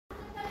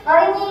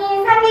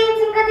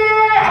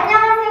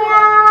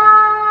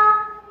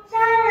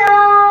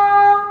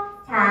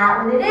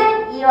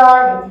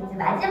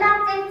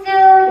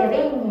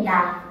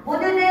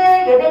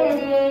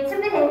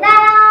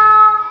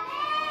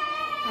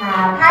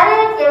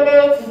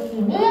예배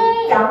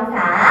지킴이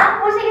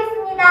영상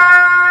보시겠습니다.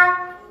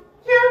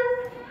 휴!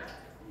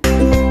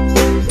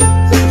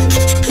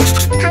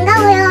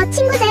 반가워요,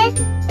 친구들.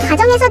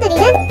 가정에서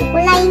드리는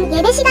온라인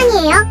예배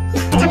시간이에요.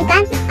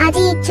 잠깐, 아직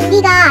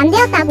준비가 안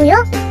되었다고요?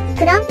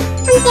 그럼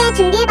함께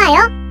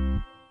준비해봐요.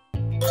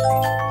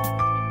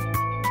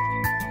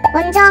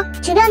 먼저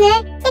주변을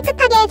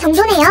깨끗하게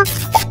정돈해요.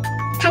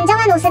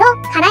 단정한 옷으로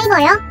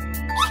갈아입어요.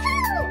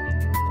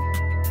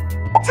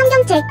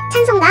 성경책,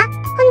 찬송가,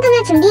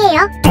 헌금을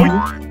준비해요.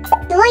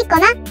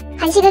 누워있거나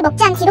간식을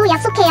먹지 않기로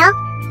약속해요.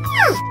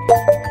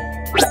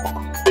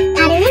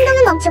 다른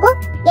행동은 멈추고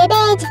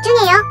예배에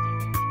집중해요.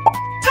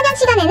 찬양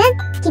시간에는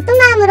기쁜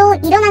마음으로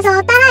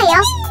일어나서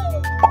따라해요.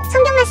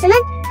 성경 말씀은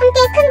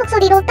함께 큰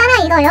목소리로 따라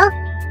읽어요.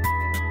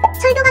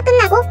 설교가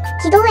끝나고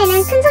기도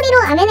후에는 큰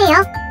소리로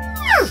아멘해요.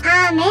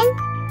 아멘.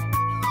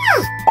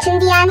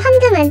 준비한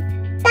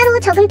헌금은 따로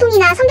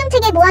저금통이나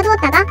성경책에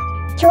모아두었다가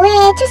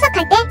교회에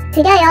출석할 때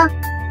드려요.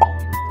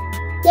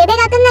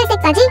 예배가 끝날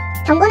때까지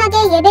경건하게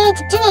예배에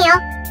집중해요.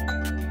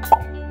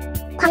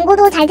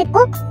 광고도 잘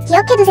듣고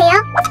기억해두세요.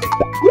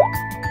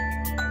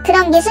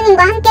 그럼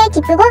예수님과 함께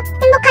기쁘고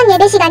행복한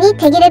예배 시간이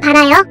되기를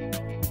바라요.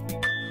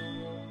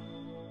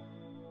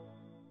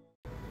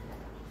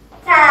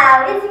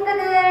 자, 우리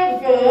친구들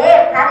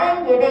이제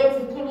바른 예배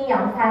지킴이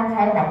영상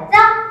잘 봤죠?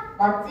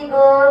 멋지고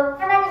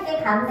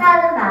하나님께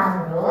감사하는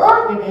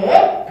마음으로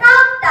예배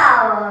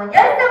카운트다운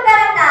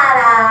 10손가락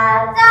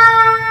나라 짠!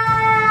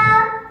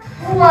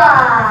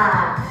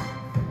 우와!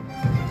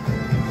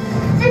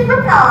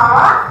 10부터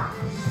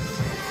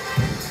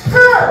 9,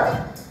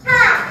 8,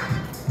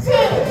 7,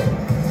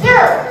 6,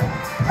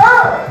 5,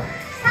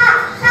 4,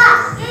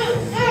 3, 2,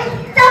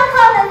 1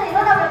 점프하면서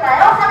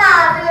일어나볼까요? 하나,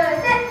 둘,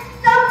 셋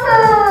점프!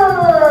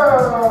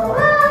 우와!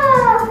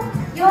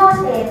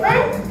 요셉은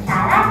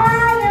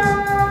날아가요.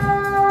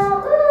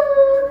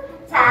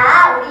 자,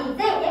 우리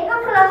이제 예쁜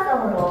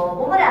클럽송으로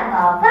몸을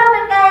한번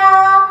풀어볼까요?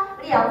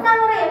 우리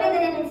영상으로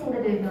예배드리는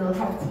친구들도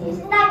같이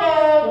신나게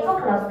예쁜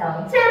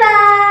클럽송 출발!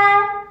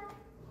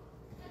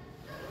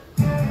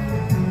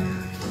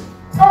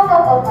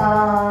 고고고고!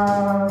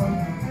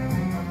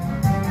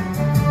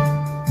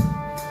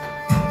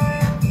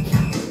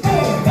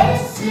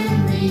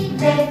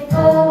 예수님의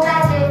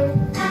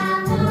꼬마들 다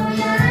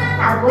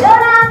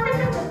모여라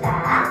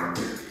뿔짝뿔짝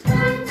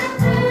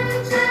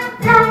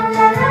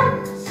랄랄라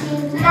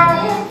신나는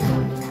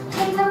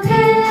예쁜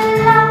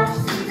클럽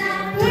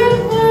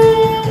핑이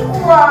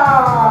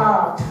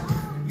우와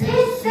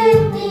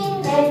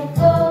예수님의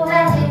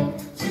꼬마들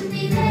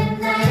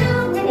준비됐나요?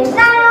 자,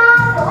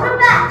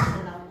 오른발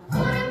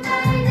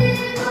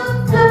들고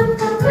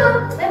쿵쿵쿵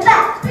왼발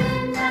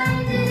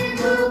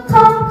들고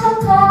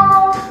콩콩콩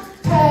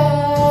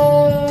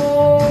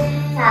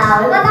자,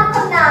 얼마나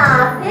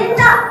컸나?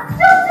 된다!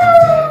 쭉쭉!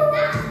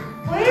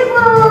 웨이브!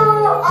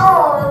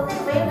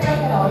 웨이브가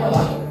제일 어려워.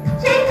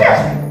 쉐이크!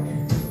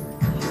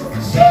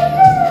 쉐이크!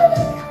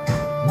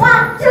 1,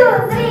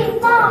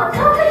 2, 3, 4,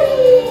 점핑!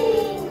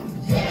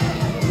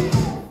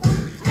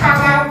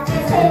 하나, 둘,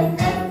 셋,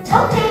 넷,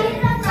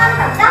 오케이!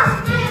 감사합니다.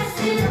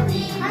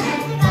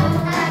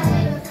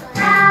 다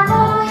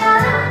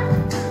모여라!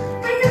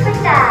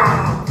 뿔짝뿔짝!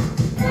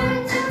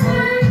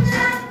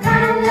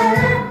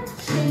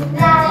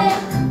 신나는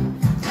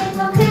예쁜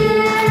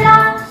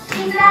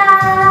클럽이다.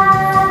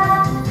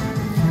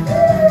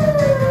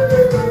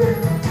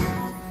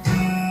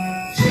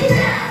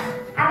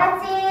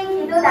 다같이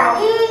기도다리,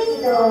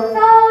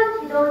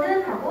 기도손,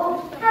 기도는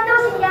하고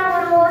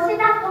사도신경으로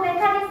신앙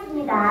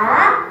고백하겠습니다.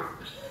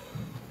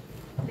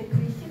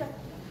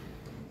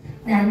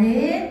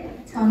 나는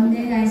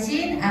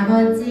전능하신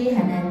아버지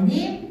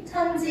하나님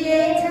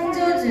천지의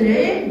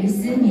창조주를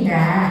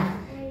믿습니다.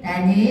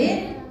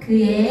 나는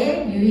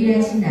그의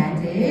유일하신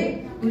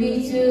아들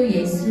우리 주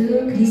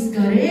예수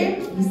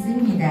그리스도를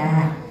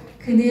믿습니다.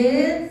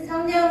 그는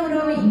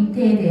성령으로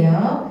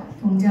잉태되어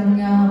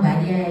동정녀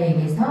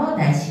마리아에게서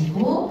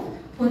나시고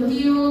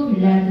본디오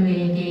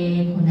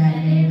빌라도에게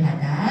고난을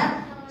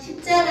받아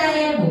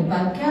십자가에 못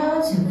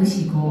박혀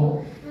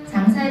죽으시고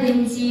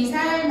장사된 지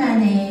사흘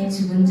만에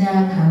죽은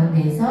자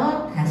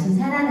가운데서 다시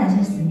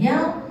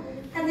살아나셨으며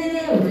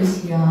하늘에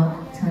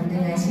오르시어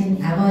전능하신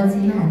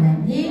아버지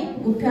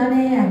하나님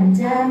우편에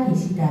앉아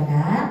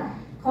계시다가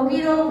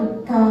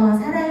거기로부터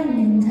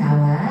살아있는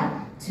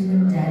자와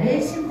죽은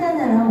자를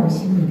심판하러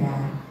오십니다.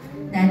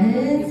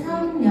 나는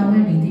성령을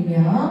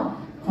믿으며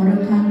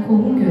거룩한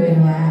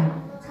공교회와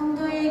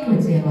성도의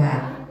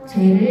교제와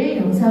죄를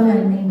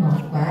용서받는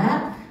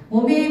것과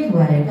몸의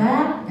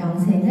부활과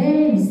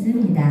영생을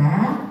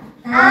믿습니다.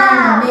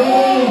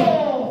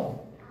 아멘.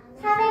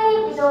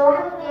 3회 기도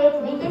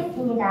함께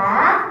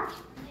드리겠습니다.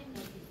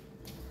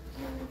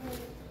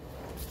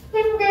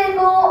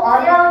 힘들고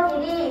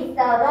어려운 일이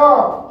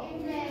있어도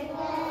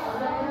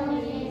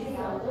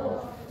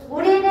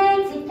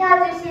우리를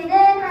지켜주시는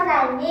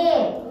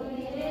하나님,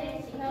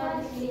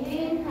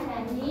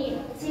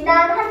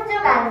 지난 한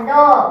주간도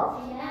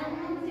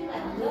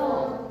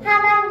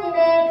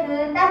하나님의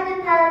그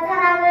따뜻한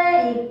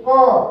사랑을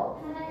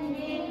잊고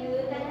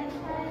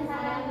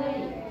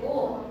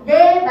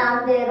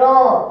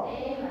마음대로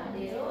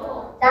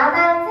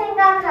나만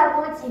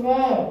생각하고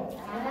지내.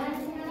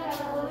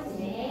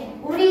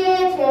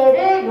 우리의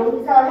죄를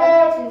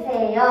용서해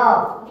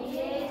주세요.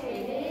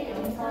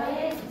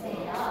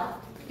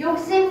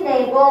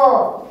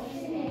 욕심내고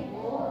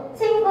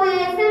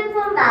친구의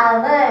슬픈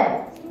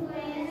마음을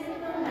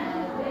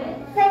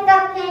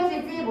생각해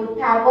주지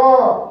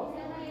못하고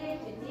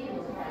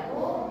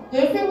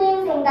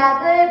예수님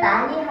생각을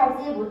많이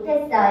하지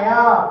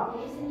못했어요.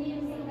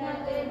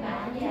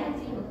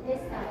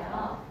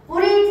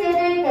 우리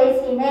죄를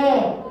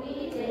대신해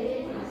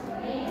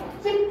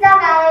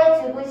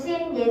십자가에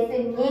죽으신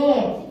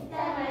예수님,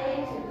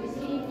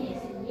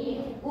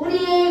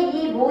 우리의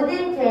이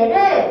모든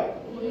죄를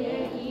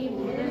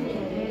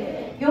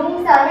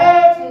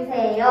용서해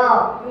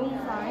주세요.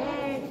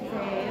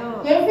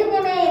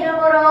 예수님의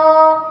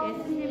이름으로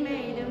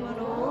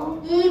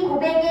이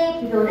고백의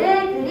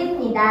기도를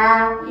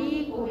드립니다.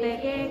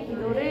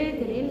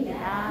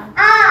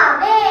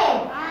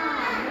 아멘.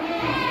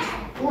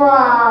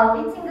 우와,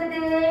 우리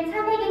친구들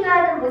참회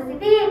기도하는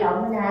모습이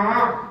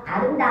너무나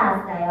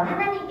아름다웠어요.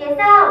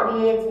 하나님께서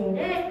우리의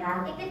죄를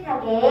다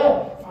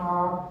깨끗하게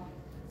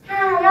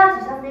사하여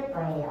주셨을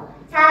거예요.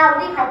 자,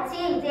 우리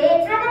같이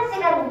이제 찬양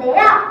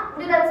시간인데요.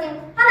 우리 같이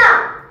하나,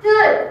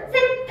 둘,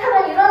 셋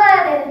하면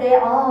일어나야 되는데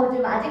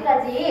좀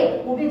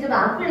아직까지 몸이 좀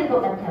안 풀린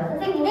것 같아요.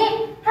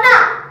 선생님이 하나,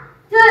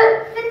 둘,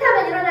 셋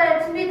하면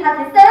일어날 준비 다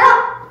됐어요?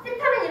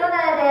 셋 하면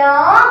일어나야 돼요.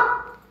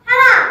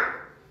 하나,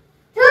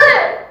 둘,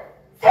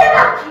 세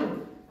바퀴.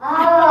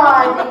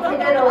 이제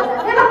제대로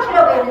세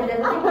바퀴라고 했는데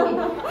선생님이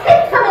셋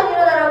하면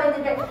일어나라고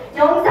했는데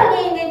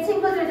영상에 있는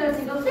친구들도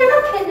지금 세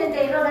바퀴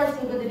했는데 일어난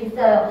친구들이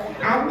있어요.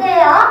 안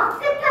돼요.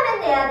 셋 하면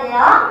내야 돼요.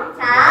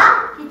 자,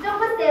 귀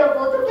쫑긋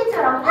세우고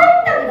토끼처럼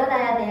활짝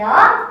일어나야 돼요.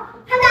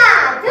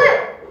 하나, 둘.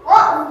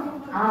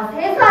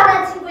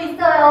 세수하는 친구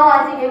있어요.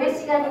 아직 예배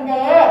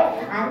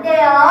시간인데 안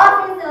돼요.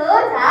 세수.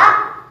 자,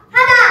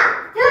 하나,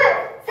 둘,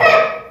 셋.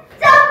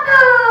 점프!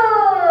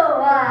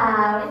 와,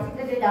 우리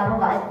친구들 너무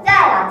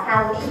멋져요. 자,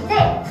 우리 이제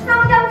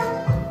성경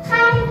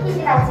타임 퀴즈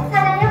같이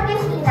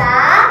찬양해보겠습니다.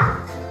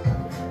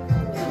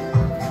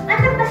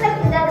 반짝반짝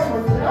빛나는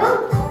모습으로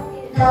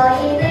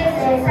너희는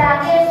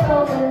세상의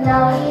소금,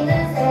 너희는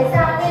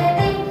세상의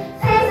빛,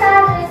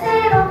 세상을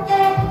새롭게,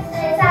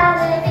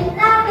 세상을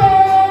빛나게.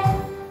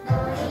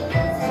 너희는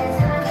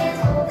세상의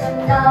소금,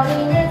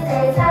 너희는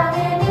세상의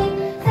빛,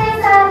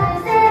 세상을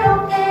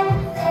새롭게,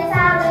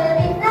 세상을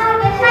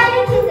빛나게. 샤이닝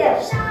퀴즈.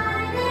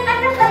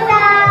 반짝반짝.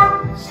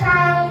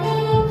 샤이닝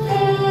킹.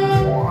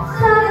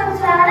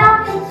 소금처럼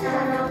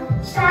빛처럼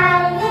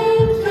샤이닝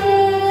킹.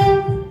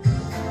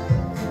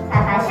 자,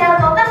 다시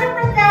한번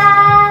반짝반짝.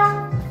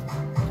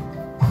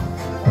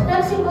 어떤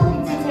친구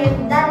빛이 제일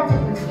빛나는지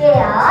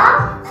볼게요.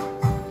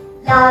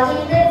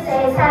 너희는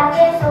세상의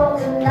소금,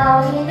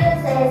 너희는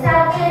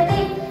세상의 빛,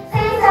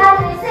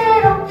 세상을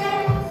새롭게,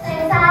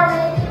 세상을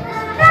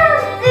빛나게.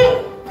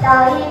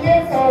 너희는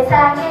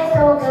세상의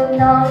소금,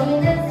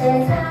 너희는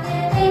세상의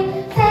빛,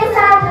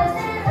 세상을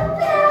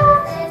새롭게,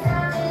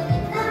 세상을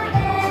빛나게.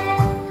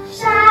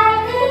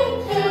 Shining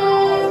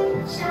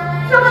King,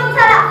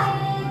 소금처럼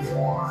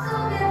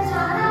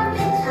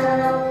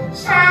빛처럼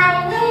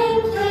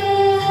Shining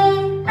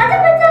King.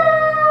 반짝반짝.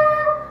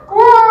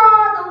 우와,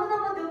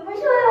 너무너무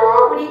눈부셔요.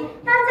 우리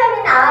현장에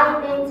나와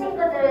있는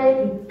친구들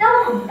빛도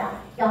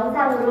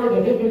영상으로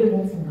예배드리는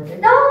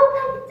친구들도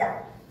반짝.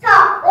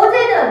 자,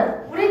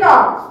 어제는 우리가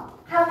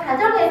각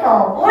가정에서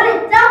뭘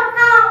했죠?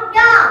 성경!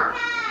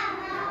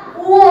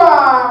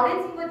 우와, 우리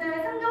친구들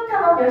성경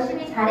탐험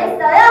열심히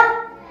잘했어요?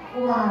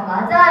 우와,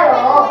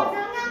 맞아요.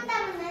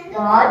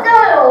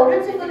 맞아요.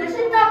 우리 친구들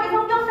신나게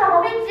성경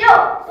탐험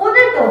했지요?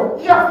 오늘도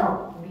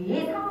이어서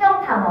우리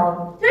성경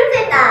탐험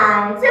둘째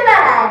날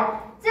출발할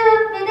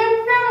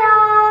준비됐나요?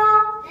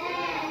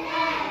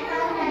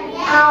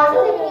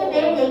 선생님이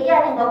매일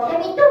얘기하는 거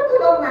개미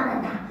똥구멍만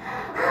하다.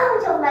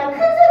 정말 큰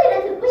소리를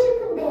듣고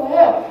싶은데.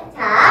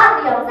 자,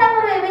 우리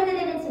영상으로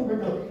예배드리는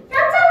친구도,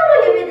 현장으로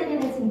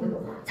예배드리는 친구도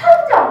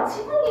점점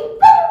지붕이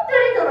뻥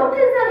뚫리도록 큰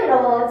소리로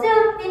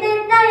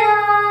준비됐나요?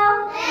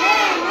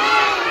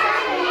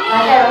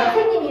 맞아요.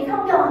 선생님이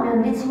성경하면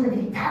우리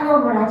친구들이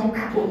탐험을 아주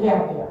크게 해야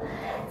돼요.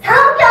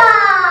 성경!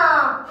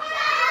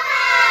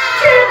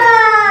 출발!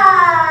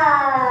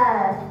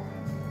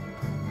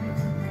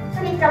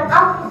 소리 좀 업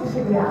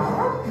해주시고요.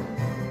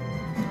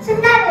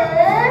 신나는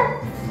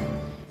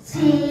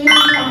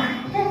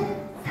신나는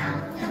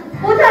성경.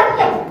 모두 함께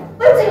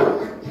멋지고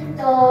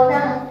떠나.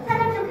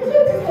 찬양 좀 크게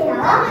해주세요.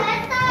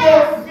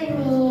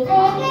 예수님의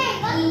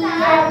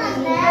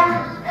이야기가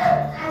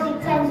가득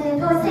찬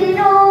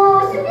곳으로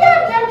준비한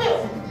이야기.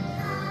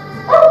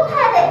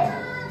 해야 돼.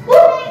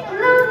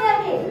 놀라운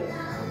이야기.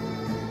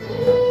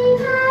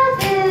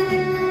 이것은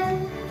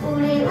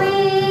우리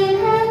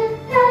위해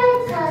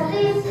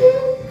펼쳐지신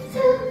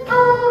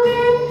축복의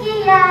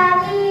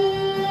이야기.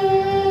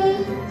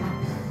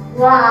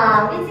 와,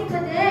 우리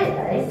친구들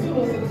열심히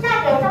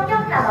신나게 성경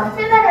탐험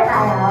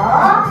출발해봐요.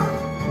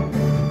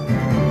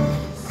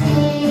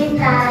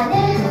 신나는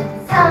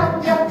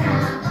성경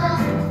탐험.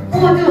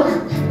 모두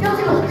뿅뿅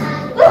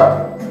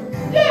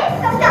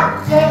예,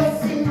 정답!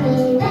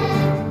 예수님의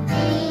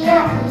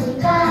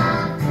이야기가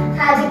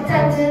가득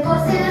찬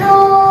그곳으로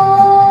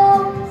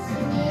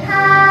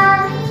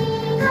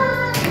신비함이가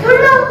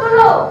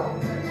눌러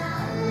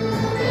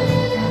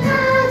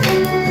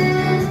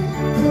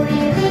우리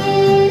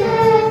위해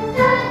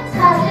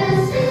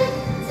펼쳐주신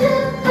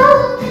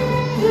축복의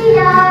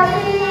이야기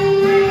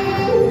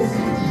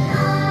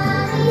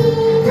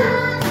신비함이가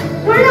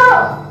눌러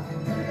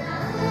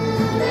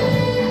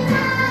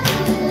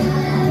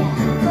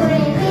우리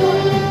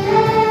위해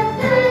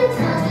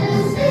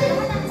펼쳐주신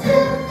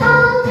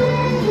축복의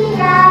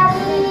이야기.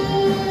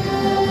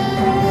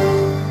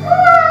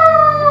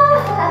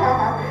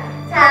 우와!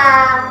 자,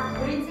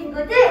 우리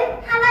친구들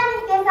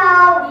하나님께서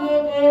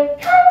우리에게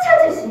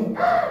펼쳐주신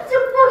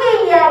축복의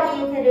이야기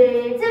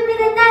들을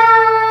준비됐나요?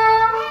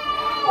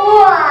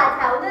 우와!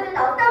 자, 오늘은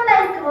어떤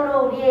말씀으로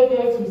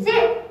우리에게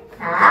주실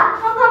자,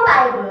 펑펑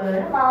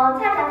바이블 한번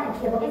찬양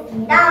같이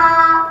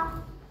해보겠습니다.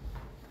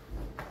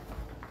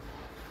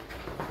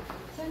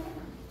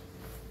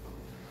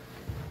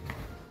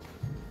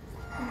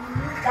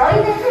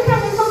 너희는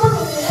세상의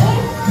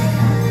소금이니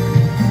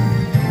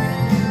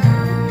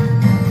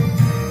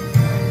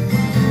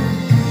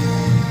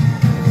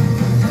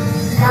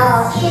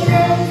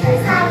너희는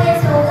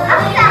세상의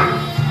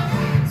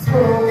소금이니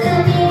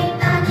소금이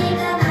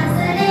떠니는 맛을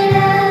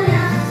잃으면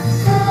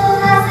그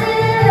맛을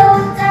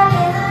옷장에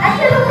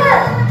안겨놓은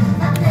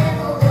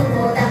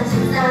마태복음보다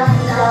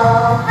 13절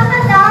한 번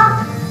더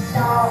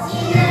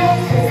너희는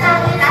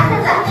세상의 맛을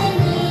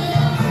가지니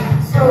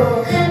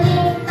소금이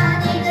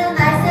떠니 그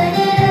맛을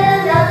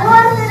잃으면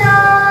무엇으로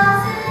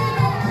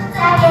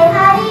옷장에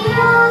하리요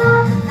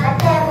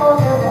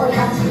마태복음 5장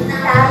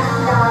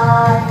 13절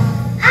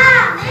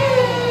아멘.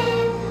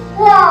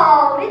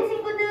 우와, 우리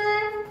친구들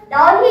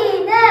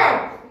너희는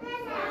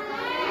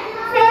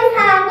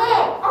세상에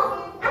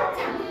아차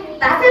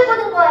맛을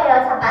보는 거예요.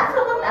 자,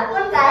 소금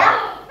맛볼까요?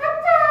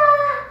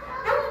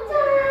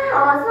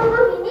 아차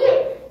소금이니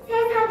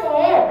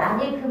세상에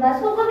만일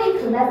소금이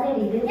그 맛을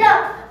잃으면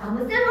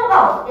아무 쓸모가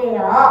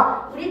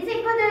없대요. 우리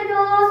친구들도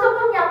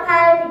소금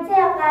역할, 빛의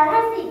역할 할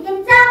수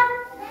있겠죠?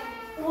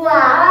 우와,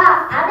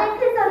 아멘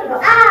큰 소리로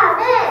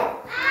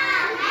아멘.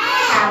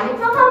 자, 우리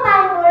펑펑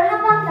바이블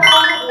한 번 더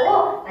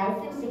하고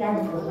말씀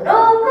시간으로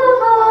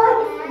후후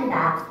하겠습니다.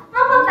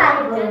 펑펑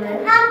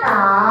바이블 한 번.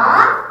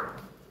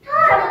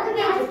 여러분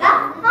크게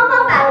해줄까?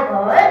 펑펑 바이블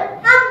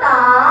한 번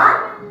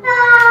더.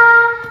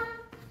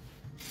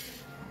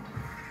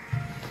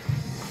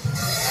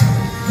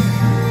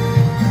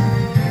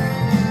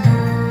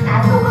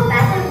 자, 소금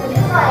맛을 보는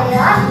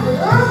거예요.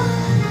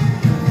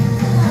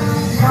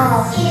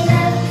 너희는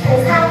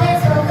세상의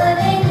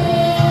소금이니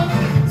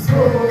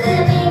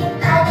소금이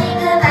아니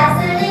그 맛을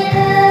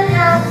잃으면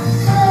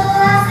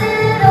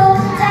무엇으로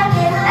옷장에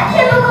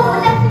마태복음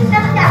 5장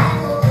 13절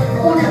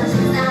 5장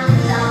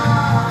 13절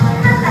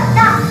한 번 더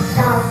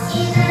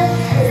너희는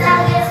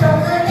세상의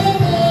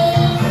소금이니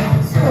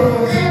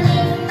소금이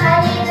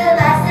아니 그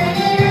맛을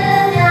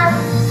잃으면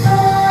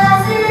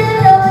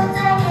무엇으로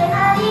옷장에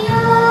하리요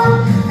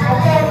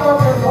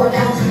마태복음 5장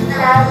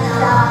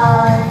 13절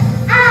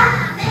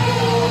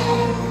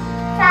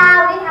자,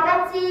 우리 다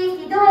같이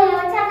기도해요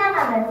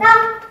찬양하면서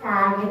자,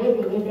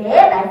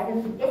 예배 말씀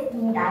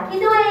듣겠습니다.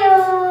 기도해요.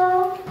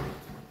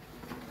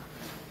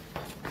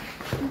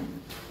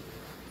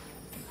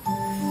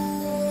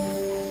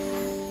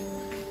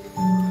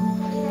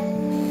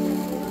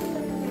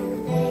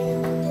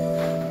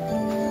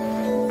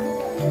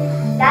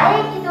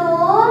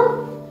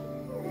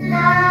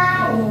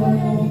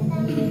 나의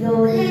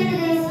기도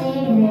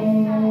들으시는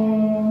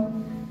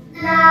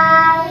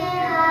나의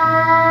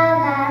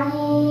하나님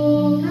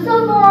두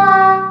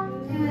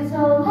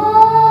손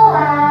모아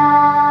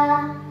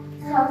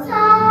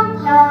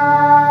성성껏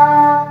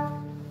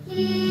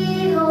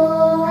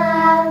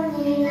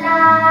기도합니다.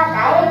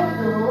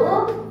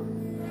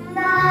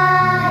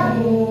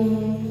 나의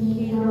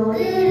기도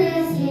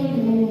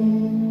들으시는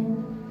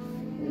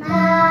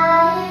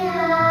나의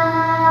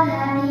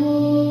하나님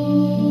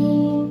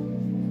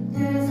두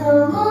손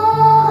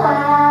모아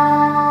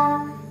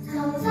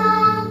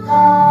성성껏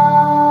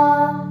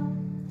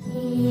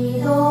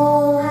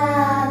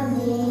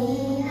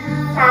기도합니다.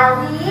 자,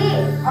 우리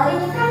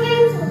어린이 4교회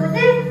친구들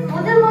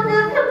모두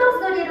평정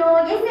소리로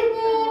예수님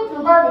두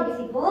번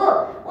외치고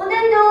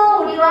오늘도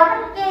우리와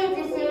함께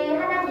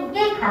해주실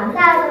하나님께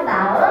감사하는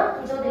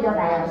마음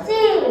기도드려봐요.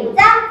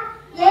 시작!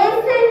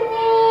 예수님!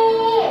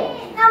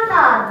 한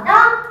번 더!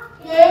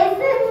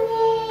 예수님!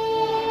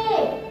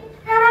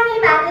 사랑이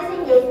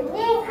많으신 예수님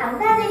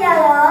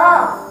감사드려요.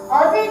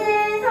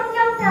 어제는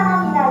성경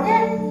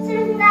탐험이라는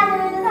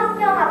신나는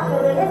성경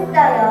학교를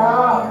했어요.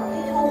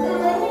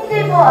 조금은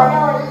힘들고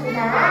어려웠지만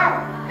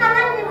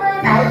하나님의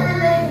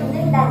말씀을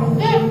듣는다는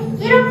게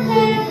이렇게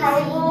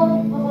달고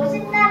기쁘고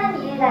신나는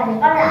일이라는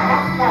걸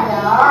알았어요.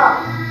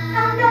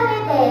 성경에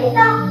대해서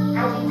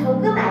아직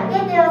조금 알게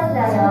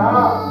되었어요.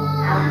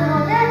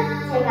 앞으로는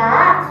제가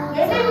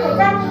예배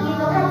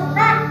대장이기도 하지만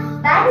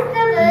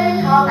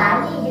말씀을 더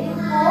많이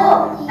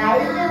읽고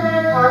말씀을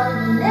더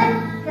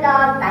듣는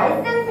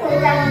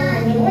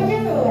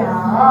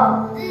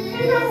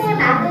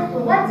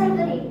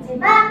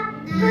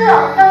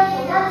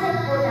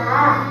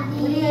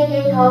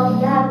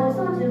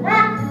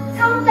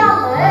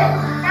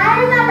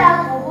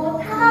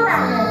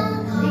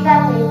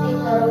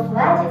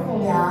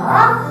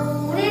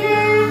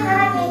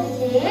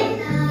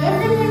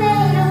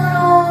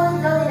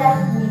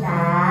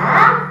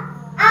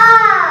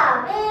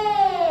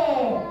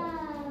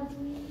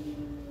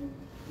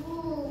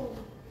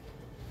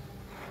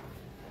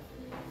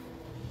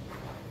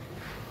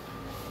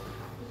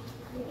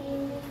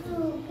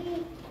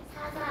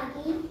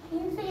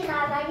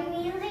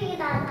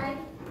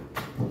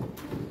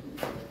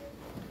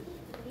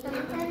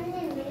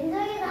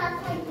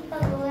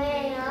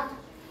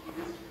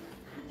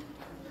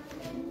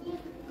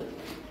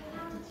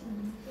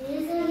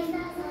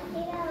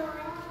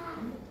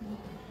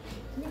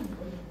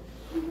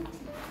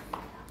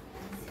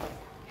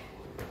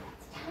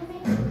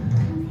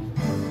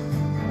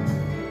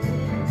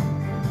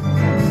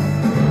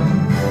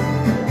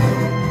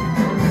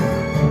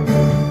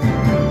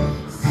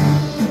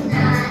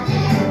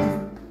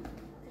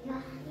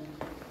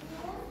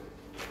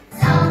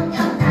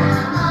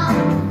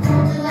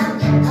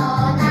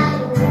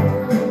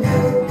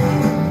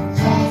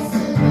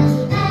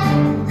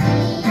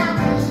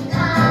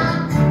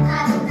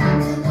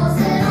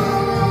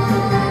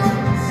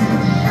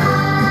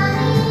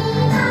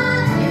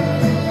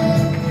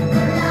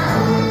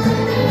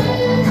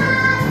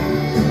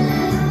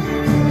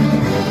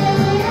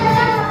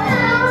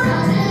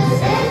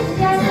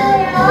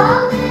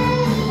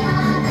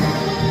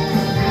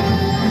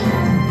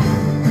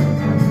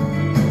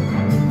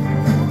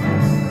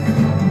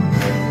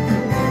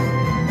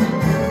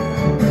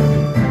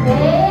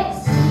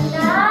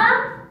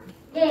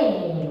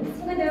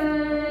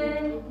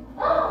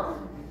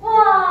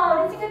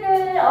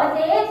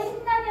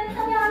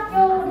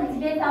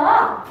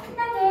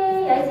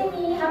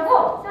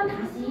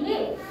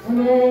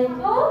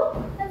오늘도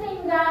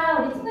선생님과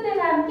우리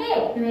친구들과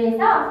함께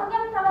교회에서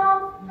성경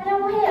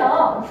탐험하려고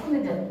해요. 우리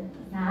친구들.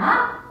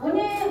 자,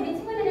 오늘 우리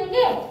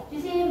친구들에게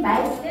주신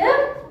말씀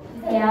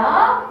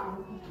주세요.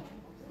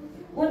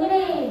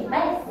 오늘의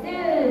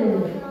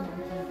말씀.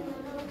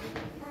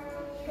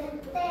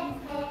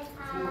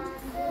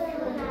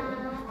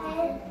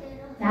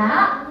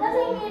 자,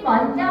 선생님이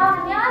먼저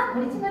하면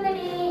우리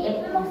친구들이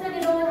예쁜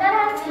목소리로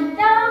따라할 수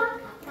있죠?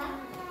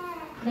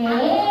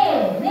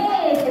 네,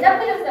 네,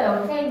 대답해줬어요,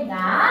 우리 세연이가.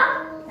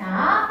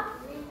 자,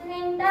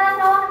 선생님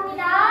따라서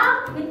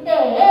합니다.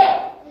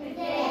 그때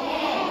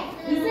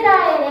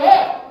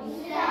이스라엘에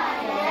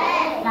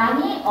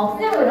왕이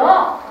없으므로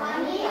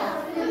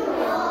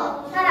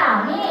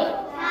사람이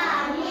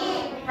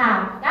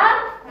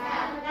각각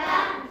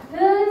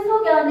그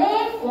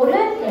소견에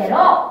옳은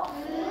대로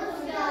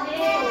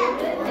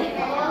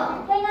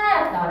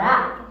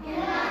행하였더라.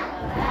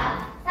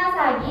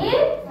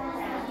 사사기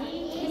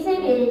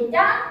 21장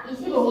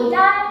 25절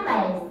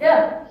말씀.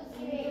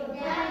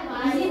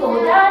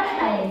 25절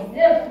말씀.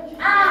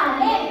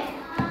 아멘.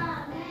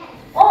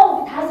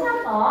 우리 다시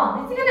한번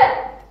우리 친구들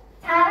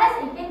잘할 수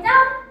있겠죠?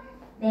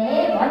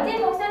 네,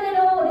 멋진 목소리로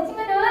우리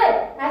친구들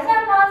다시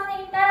한번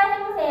선생님 따라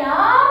해보세요.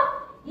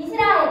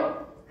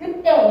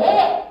 그때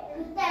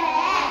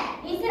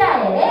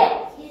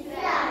이스라엘에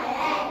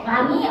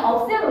왕이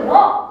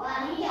없으므로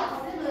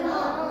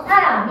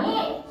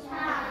사람이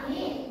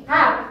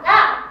각각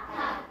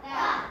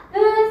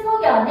그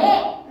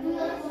소견에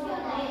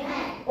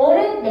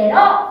옳은 대로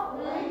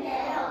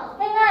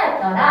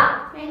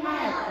행하였더라.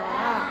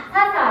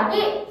 사사기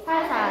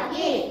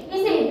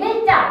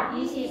 21장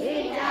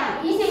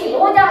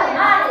 25절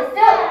말씀.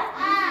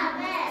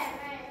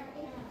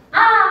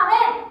 아멘.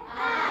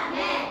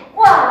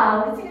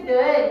 와, 우리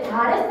친구들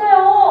잘했어요.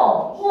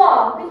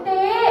 우와,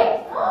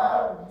 그때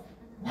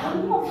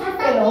왕이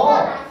없었어요.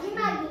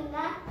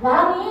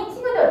 왕이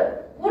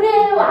친구들,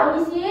 우리의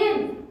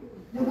왕이신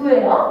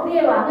누구예요?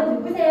 우리의 왕은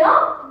누구세요?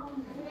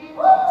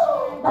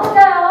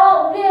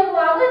 맞아요. 우리의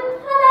왕은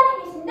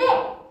하나님이신데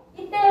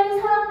이때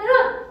사람들은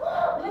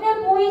눈에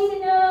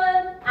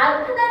보이시는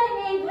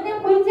하나님이 눈에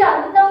보이지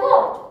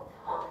않는다고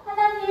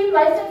하나님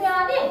말씀이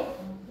아닌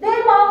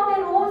내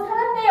마음대로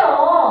살았대요.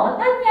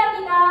 어떤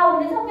이야기가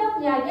오늘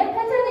성경 이야기에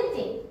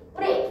펼쳐질지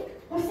우리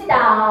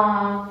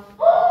봅시다.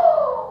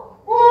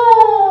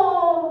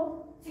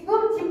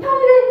 지금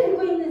지팡이를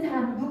들고 있는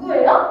사람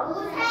누구예요?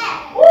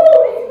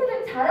 우리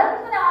친구들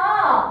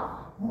잘하는구나.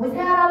 모세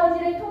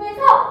할아버지를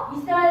통해서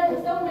이스라엘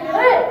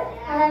백성들을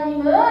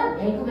하나님은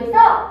애굽에서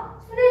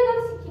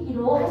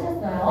출애굽시키기로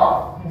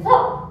하셨어요.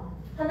 그래서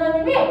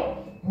하나님이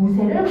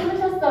모세를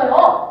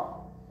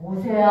부르셨어요.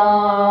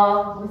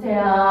 모세야,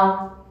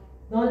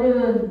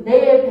 너는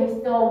내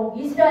백성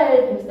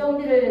이스라엘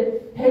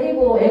백성들을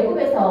데리고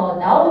애굽에서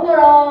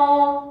나오너라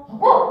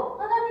하고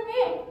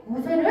하나님이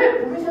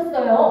모세를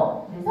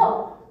부르셨어요.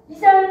 그래서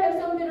이스라엘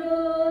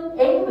백성들은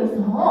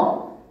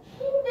애굽에서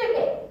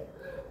힘들게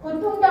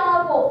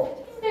고통당하고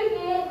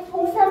힘들게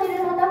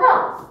종살이를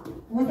하다가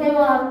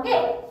모세와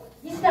함께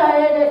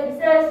이스라엘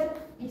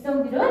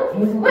백성들은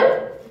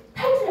애굽을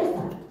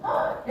탈출했어요.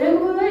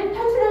 애굽을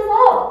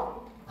탈출해서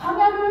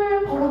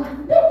광야를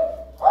걸어갔는데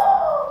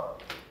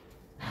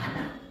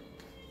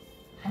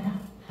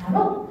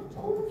바로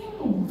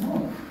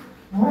홍해예요.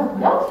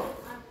 뭐라고요?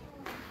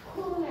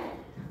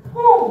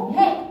 홍해.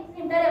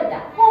 선생님 따라해보자.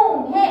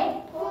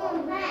 홍해.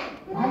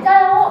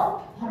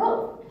 맞아요.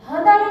 바로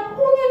바다에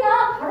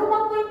홍해가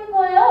가로막고 있는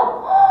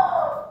거예요.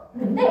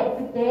 그런데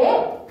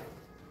그때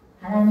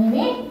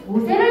하나님이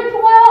모세를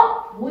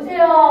통하여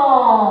모세야,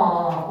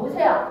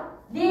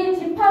 네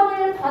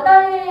지팡이를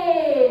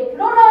바다에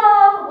들어라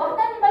하고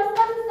하나님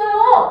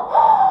말씀하셨어요.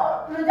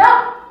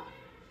 그러자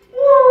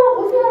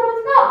모세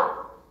할아버지가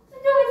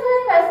순종해서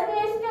하나님 말씀에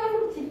순종해서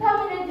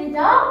지팡이를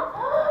들자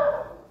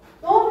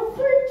너무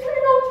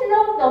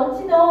출렁출렁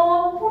넘치던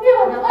홍해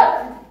바다가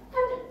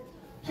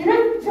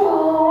길을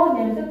쭉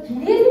내면서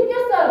길이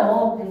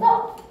생겼어요.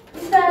 그래서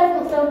이스라엘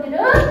백성들은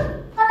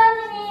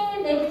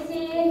하나님이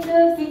내주신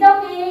그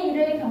기적의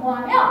일을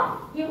경험하며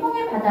이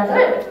홍해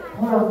바다를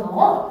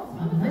걸어서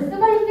건널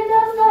수가 있게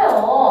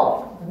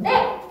되었어요. 그런데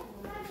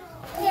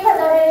홍해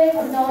바다를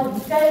건너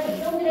이스라엘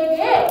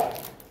백성들에게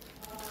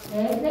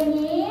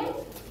선생님,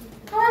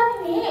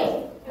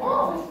 하나님이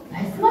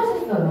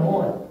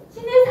말씀하셨어요.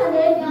 신의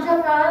산에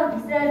도착한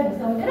이스라엘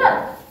백성들은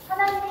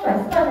하나님이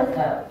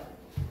말씀하셨어요.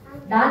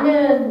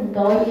 나는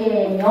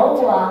너희의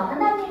여호와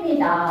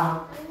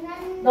하나님이다.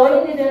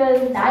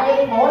 너희들은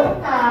나의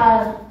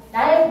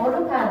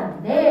거룩한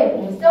내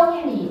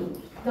백성이니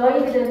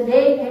너희들은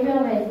내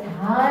계명을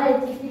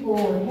잘 지키고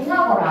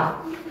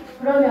행하거라.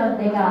 그러면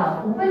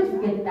내가 복을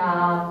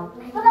주겠다.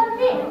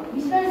 하나님이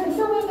이스라엘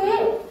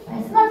백성에게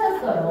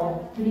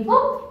말씀하셨어요.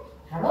 그리고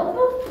바로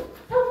또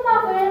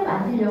성막을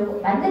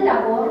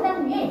만들라고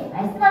하나님이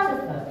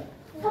말씀하셨어요.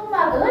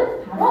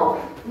 성막은 바로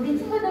우리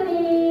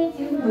친구들이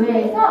지금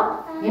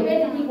교회에서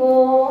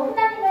예배드리고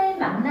하나님을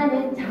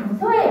만나는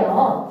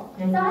장소예요.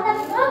 그래서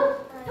하나님은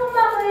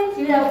성막을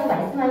지으라고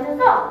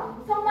말씀하셔서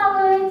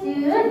성막을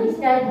지은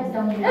이스라엘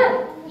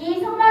백성들은 이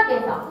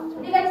성막에서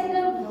우리가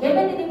지금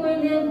예배드리고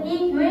있는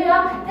이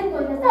교회와 같은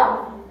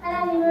곳에서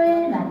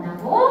하나님을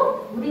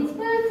만나고 우리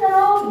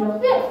친구들처럼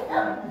이렇게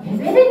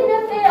예배를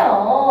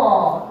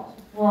드렸대요.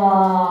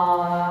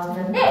 와,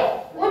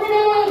 그런데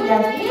오늘의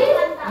이야기,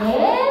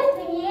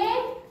 선생님.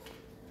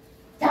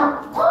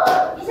 자,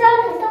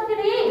 이스라엘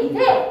백성들이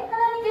이제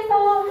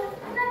하나님께서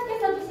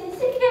주신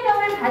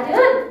십계명을 받은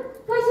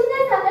그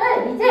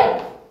시내산을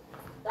이제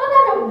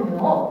떠나려고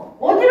해요.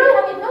 어디로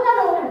향해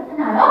떠나려고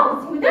하나요?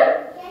 이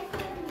친구들?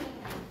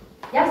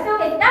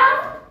 약속의 땅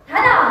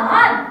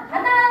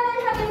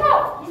가나안을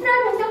향해서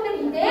이스라엘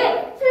백성들이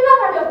이제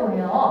출발하려고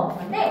해요.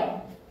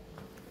 그런데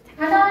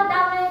가나안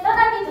땅을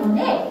떠나기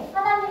전에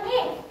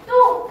하나님이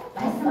또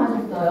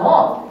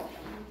말씀하셨어요.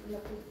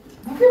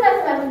 무슨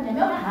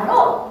말씀하셨냐면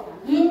바로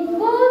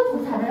인구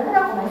조사를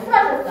하라고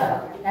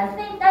말씀하셨어요. 자,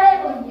 선생님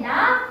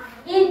따라해봅니다.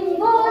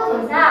 인구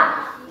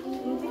조사.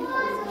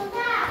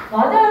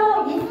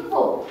 맞아요.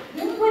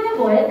 인구는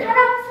뭐예요?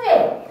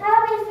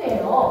 사람의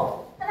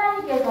수예요.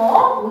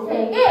 하나님께서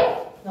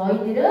모세에게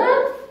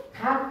너희들은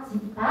각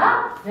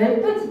지파,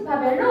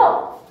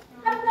 12지파별로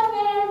한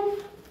명의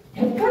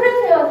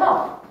대표를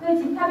세워서 그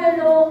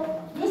지파별로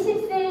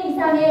 20세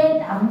이상의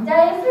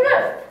남자의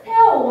수를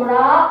세워오라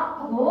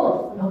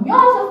하고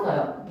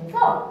명령하셨어요.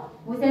 그래서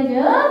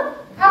모세는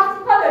각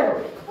지파별로,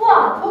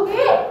 우와, 저기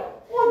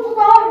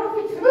누가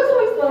이렇게 줄을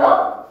서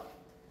있어요?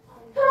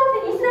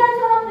 이스라엘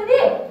사람들이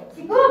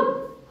지금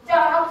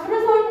쫙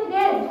줄을 서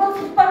있는데 누가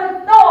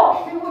깃발을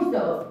딱 들고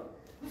있어요.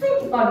 무슨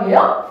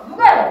깃발이에요?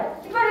 누가요?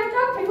 깃발을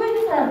쫙 들고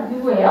있는 사람은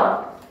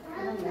누구예요?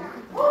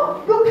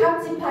 그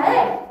각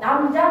지파의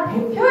남자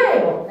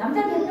대표예요.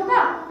 남자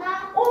대표가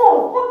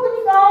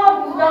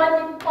보니까 유다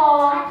지파,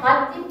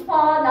 갓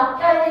지파,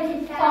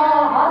 납달리 지파,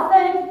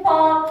 아셀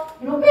지파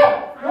이렇게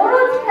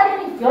여러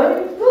지파들이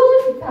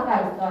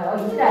 12지파가 있어요.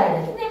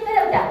 이스라엘은. 선생님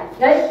따라해보자.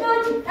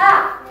 12지파.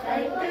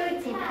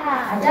 12지파.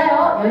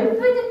 맞아요.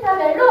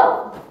 12지파별로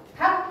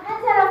각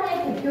한 사람의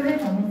대표를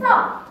정해서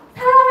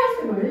사람의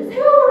수를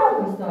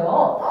세워오라고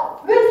했어요.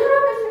 왜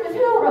사람의 수를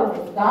세워오라고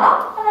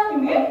했을까?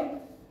 하나님이?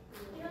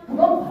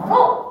 그건 바로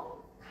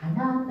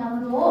가나안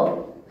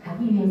땅으로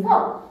가기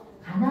위해서,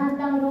 가나안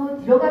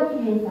땅으로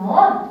들어가기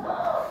위해선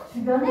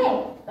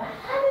주변에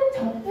많은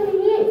적들이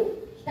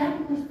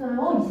기다리고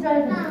있어요.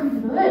 이스라엘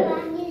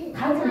백성들을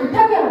가지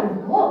못하게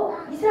하려고,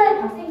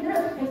 이스라엘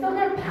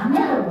백성들을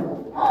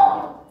방해하려고.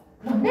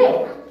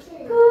 그런데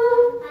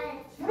그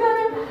주변에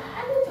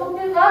많은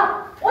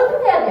적들과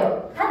어떻게 해야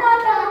돼요?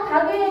 가나안 땅을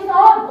가기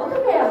위해선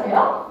어떻게 해야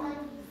돼요?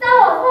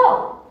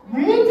 싸워서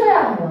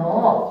물리쳐야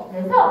해요.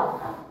 그래서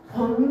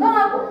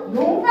건강하고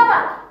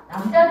용감한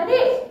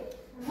남자들이,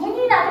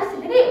 군인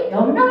아저씨들이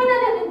몇 명이나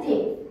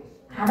되는지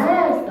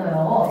알아야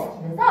했어요.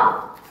 그래서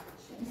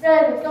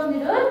이스라엘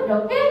백성들은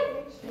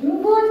이렇게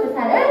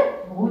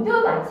인구조사를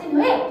모두 마친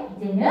후에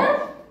이제는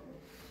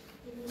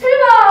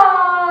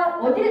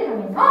출발! 어디를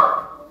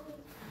향해서?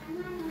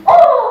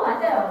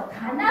 맞아요.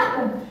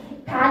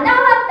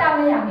 가나안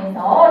땅을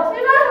향해서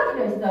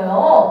출발하기로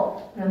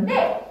했어요.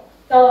 그런데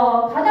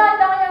가나안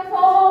땅을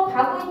향해서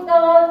가고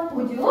있던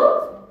도중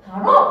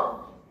바로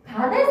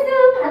가데스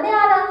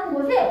바네아라는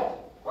곳에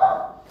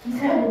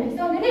이스라엘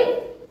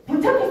백성들이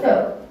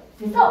도착했어요.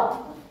 그래서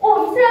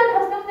이스라엘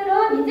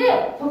백성들은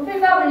이제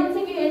적들과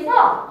물리치기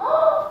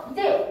위해서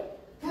이제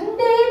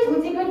군대의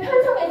조직을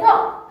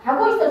편성해서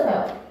가고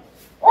있어서요.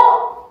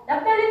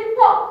 납달리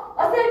지파,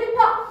 아셀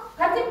지파,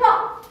 갓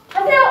지파,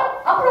 가세요!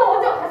 앞으로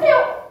먼저 가세요!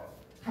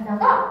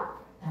 가다가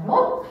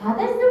바로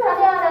가데스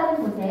바네아라는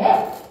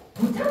곳에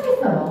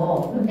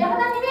도착했어요. 그런데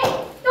하나님이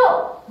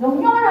또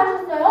명령을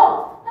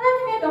하셨어요.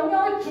 하나님의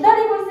명령을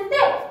기다리고 있을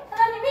때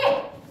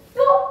하나님이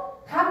또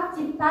각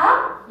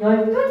지파,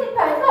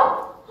 12지파에서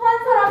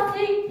한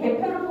사람씩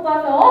대표를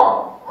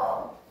뽑아서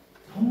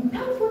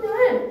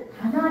정탐꾼을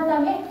가나안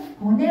땅에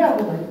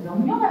보내라고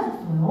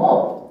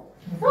명령하셨어요.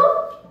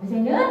 그래서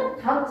모세는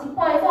각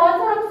지파에서 한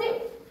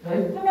사람씩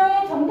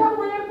 12명의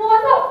정탐꾼을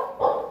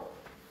뽑아서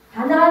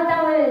가나안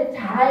땅을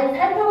잘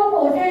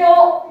살펴보고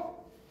오세요.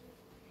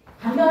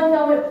 가나안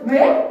땅을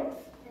왜?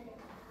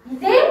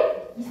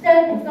 이제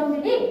이스라엘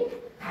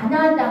백성들이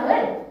가나안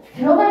땅을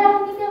들어가야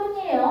하기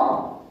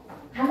때문이에요.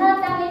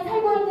 가나안 땅에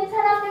살고 있는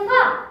사람들을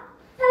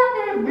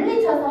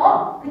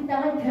물리쳐서 그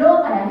땅을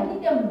들어가야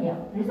하기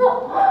때문이에요.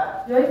 그래서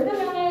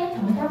 12명의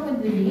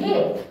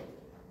정탐꾼들이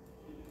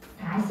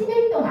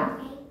 40일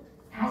동안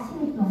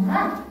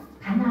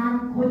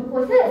가나안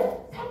곳곳을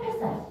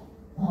살폈어요.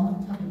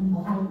 저기는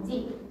뭐가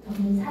있지?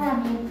 저기는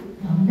사람이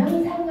몇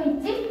명이 살고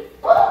있지?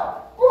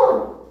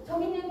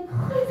 저기는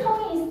큰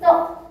성이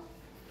있어.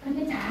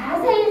 그렇게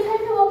자세히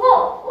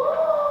살펴보고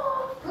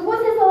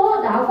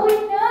그곳에서 나고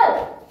있는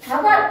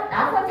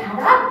나서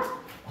자란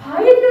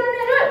과일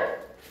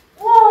열매를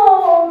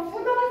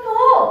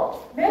구덩에서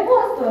메고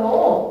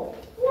왔어요.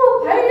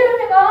 과일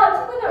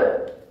열매가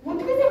친구들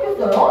어떻게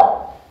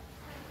생겼어요?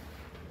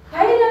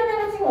 과일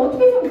열매가 지금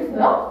어떻게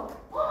생겼어요?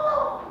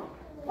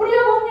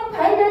 우리가 먹는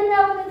과일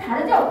열매하고는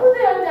다르죠?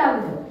 포도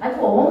열매하고는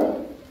아주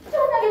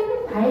엄청나게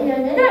큰 과일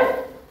열매를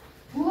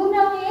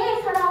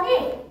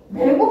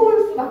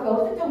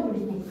없을 정도로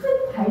이렇게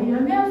큰 과일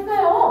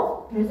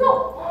열매였어요.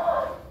 그래서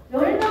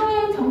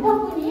 10명의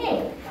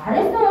정탐꾼이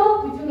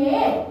말했어요. 그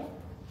중에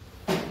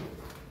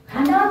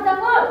가나안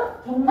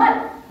땅은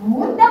정말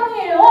좋은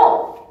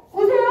땅이에요.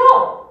 보세요.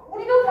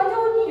 우리가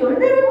가져온 이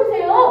열매를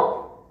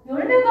보세요.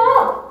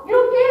 열매가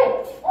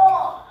이렇게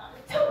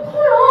참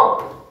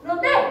커요.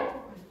 그런데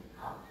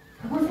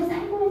그곳에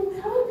살고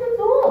있는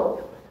사람들도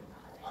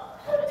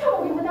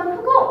한참 우리보다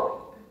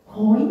크고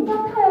거인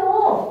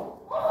같아요.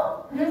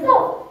 그래서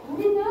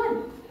우리는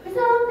그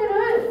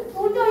사람들을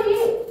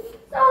도저히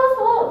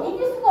싸워서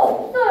이길 수가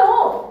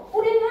없어요.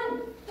 우리는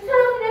그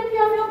사람들에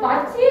비하면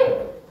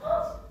마치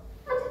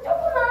아주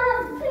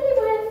조그만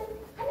풀잎을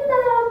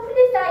하늘나라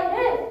풀잎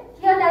사이를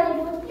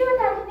뛰어다니는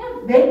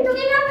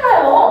메뚜기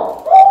같아요.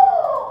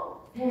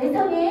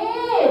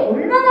 세상에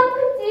얼마나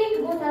큰지,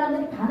 그곳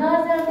사람들이,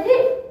 가나안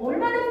사람들이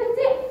얼마나 큰지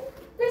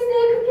글쎄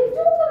그렇게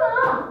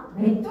조그만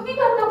메뚜기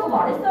같다고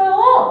말했어요.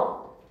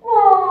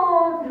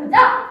 와, 그러자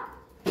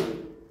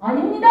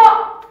아닙니다.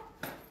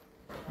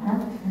 두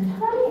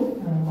사람이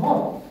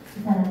있어요.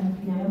 그 사람이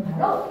누구냐면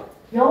바로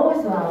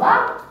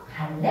여호수아와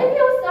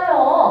갈렙이었어요.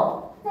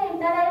 선생님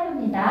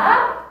따라해봅니다.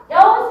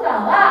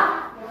 여호수아와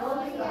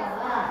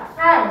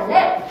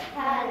갈렙.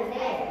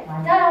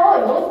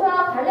 맞아요. 여호수아와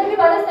갈렙이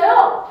말했어요.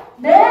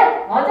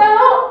 네, 맞아요.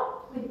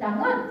 그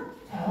땅은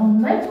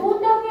정말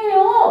좋은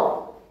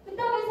땅이에요. 그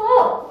땅이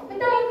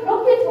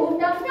그렇게 좋은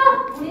땅이면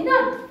우리는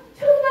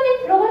충분히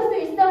들어갈 수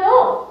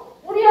있어요.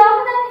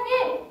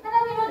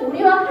 하나님은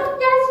우리와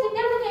함께 하시기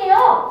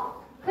때문이에요.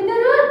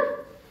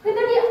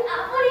 그들이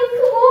아무리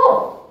크고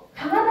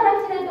강하다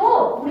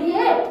할지라도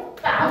우리의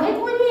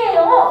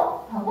빵일뿐이에요.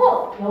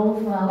 하고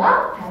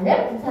여호수아와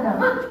갈렙 두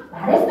사람은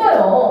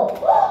말했어요.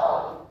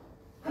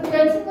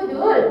 그때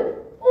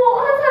친구들,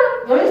 한 사람,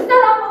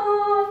 10사람은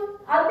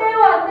안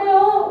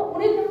돼요.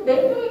 우리는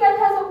메뚜기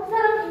같아서 그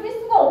사람을 이길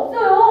수가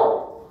없어요.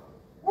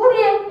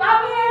 우리의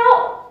빵이에요.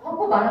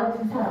 하고 말한 두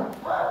사람.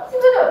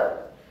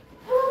 친구들,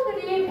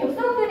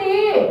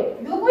 백성들이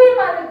누구의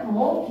말을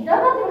더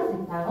귀담아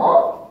들었을까요?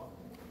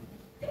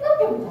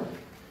 생각해보자.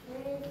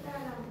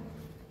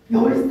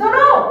 10사람!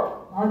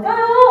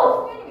 맞아요.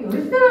 선생님이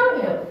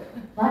 10사람이에요.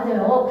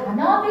 맞아요.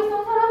 가나안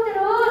백성 사람들은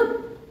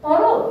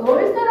바로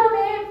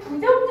 10사람의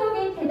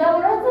부정적인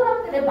대답을 한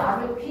사람들의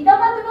말을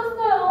귀담아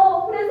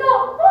들었어요. 그래서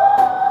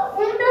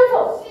울면서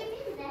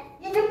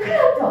이제 큰일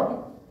났죠?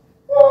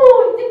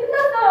 이제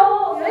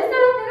끝났어요.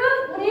 10사람들은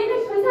우리는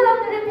그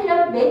사람들을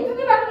그냥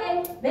메뚜기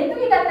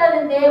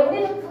같다는데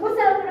우리는 그곳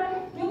사람들을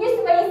이길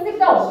수가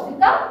있을까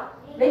없을까?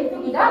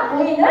 메뚜기가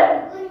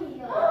거인을?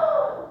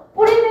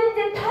 우리는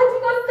이제 다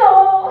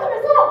죽었어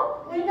하면서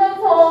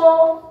울면서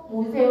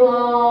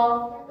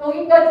모세와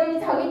여기까지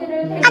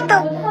자기들을 데리고 온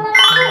하나님을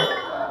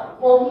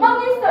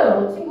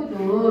원망했어요, 친구들.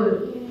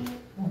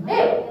 그런데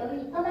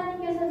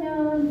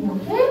하나님께서는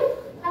이렇게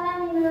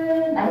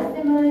하나님을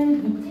말씀을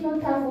믿지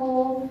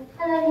못하고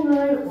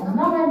하나님을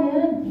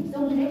원망하는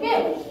백성들에게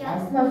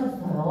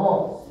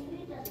말씀하셨어요.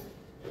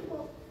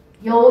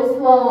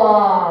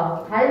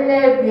 여호수아와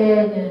갈렙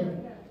외에는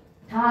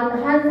단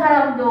한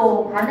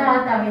사람도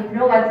가나안 땅에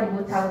들어가지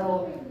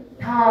못하고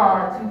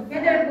다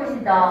죽게 될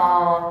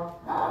것이다.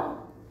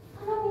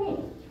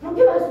 하나님이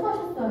그렇게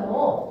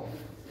말씀하셨어요.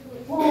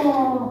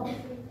 와,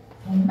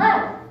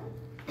 정말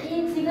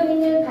이 지금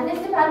있는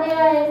가데스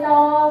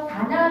바네아에서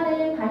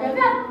가나안을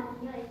가려면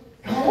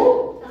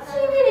겨우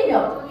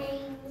 10일이면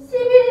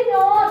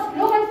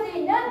들어갈 수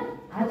있는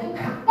아주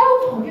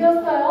가까운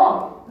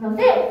거리였어요.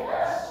 그런데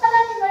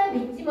하나님을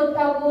믿지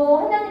못하고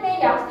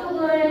하나님의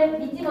약속을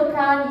믿지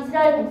못한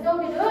이스라엘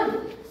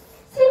백성들은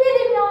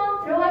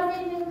 10일이면 들어갈 수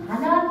있는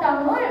가나안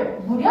땅을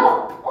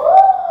무려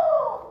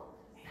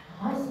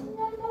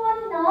 40년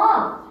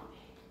동안이나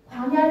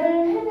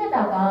광야를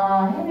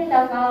헤매다가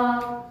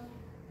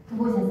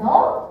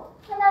그곳에서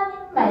하나님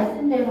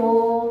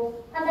말씀대로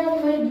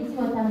하나님을 믿지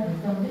못한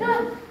백성들은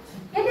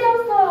죽게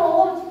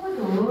되었어요,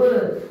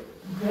 친구들.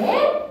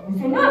 이제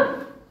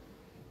모세는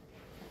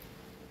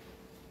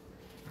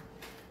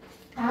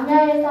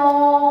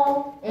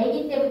광야에서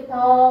아기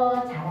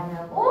때부터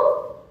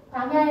자라나고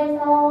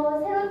광야에서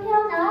새로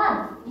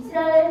태어난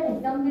이스라엘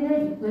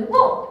백성들을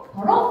이끌고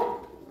바로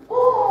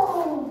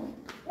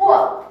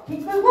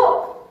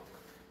이끌고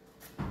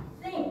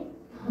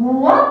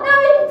모압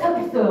땅에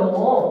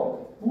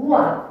도착했어요.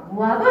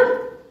 모압은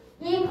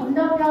이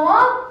건너편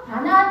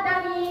가나안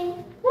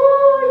땅이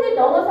멀리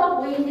넘어서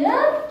보이는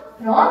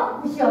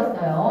그런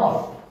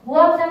곳이었어요.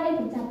 모압 땅에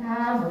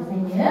도착한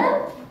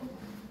모세는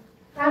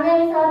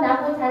광야에서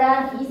나고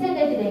자란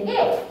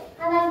 2세대들에게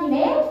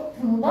하나님의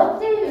두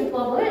번째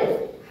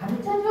율법을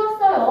가르쳐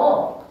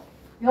주었어요.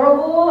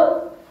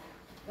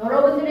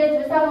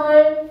 여러분들의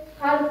조상을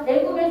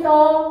애굽의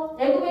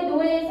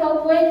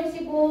노예에서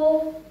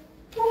구해주시고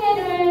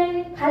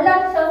홍해를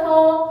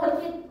갈라주셔서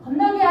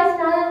건너게 하신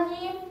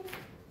하나님,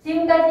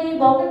 지금까지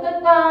먹을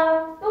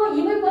것과 또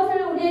입을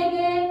것을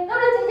우리에게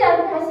떨어지지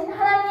않게 하신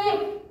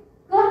하나님,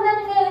 그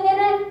하나님의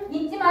은혜를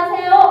잊지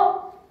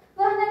마세요.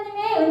 그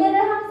하나님의 은혜를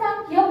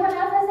항상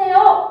기억하며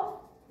사세요.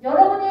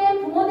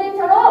 여러분의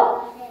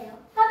부모들처럼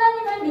하나님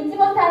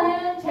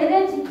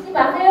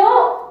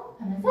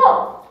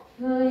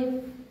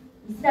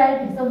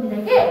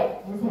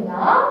백성들에게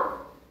모세가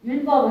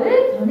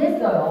율법을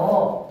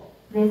전했어요.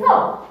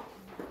 그래서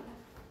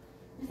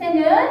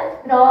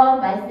모세는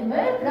그런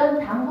말씀을, 그런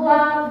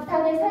당부와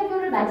부탁의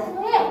설교를 마친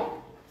후에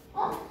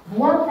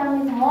모압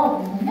땅에서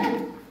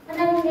모세는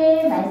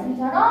하나님의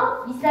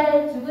말씀처럼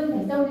이스라엘 죽은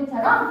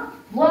백성들처럼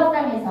모압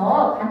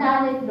땅에서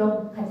가나안에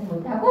들어가지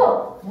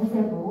못하고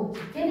모세도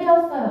죽게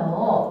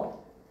되었어요.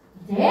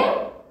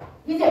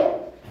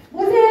 이제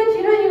모세의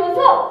뒤를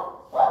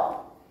이어서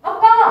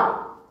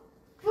아까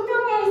두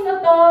명에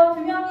있었던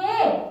두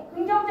명의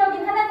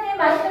긍정적인 하나님의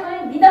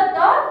말씀을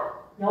믿었던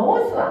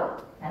여호수아.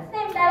 자,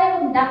 선생님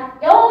따라해봅니다.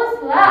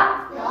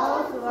 여호수아.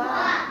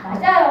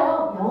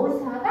 맞아요.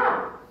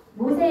 여호수아가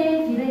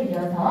모세의 뒤를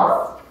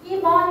이어서 이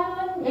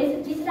많은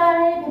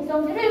이스라엘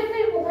백성들을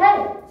끌고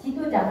갈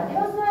지도자가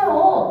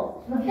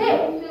되었어요.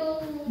 그런데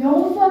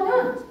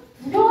여호수아는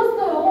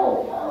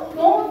두려웠어요.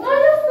 너무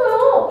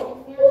떨렸어요.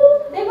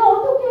 내가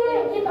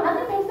어떻게 이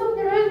많은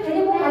백성들을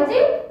데리고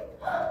가지?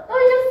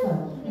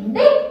 떨렸어요.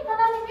 근데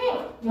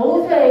하나님이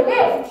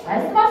여호수아에게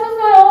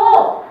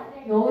말씀하셨어요.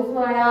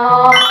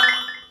 여호수아야,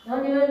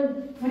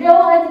 너는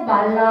두려워하지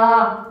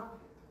말라.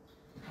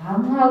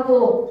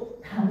 강하고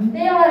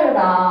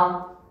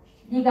담대하여라.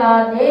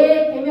 네가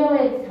내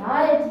계명을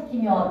잘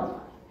지키면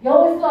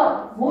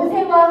여호수아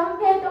모세와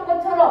함께했던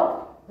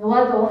것처럼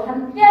너와도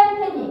함께할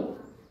테니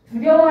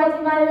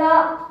두려워하지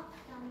말라.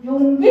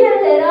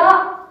 용기를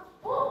내라.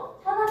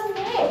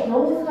 하나님이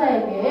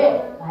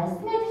여호수아에게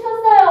말씀해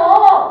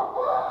주셨어요.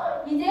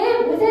 이제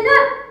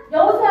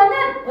여호수아는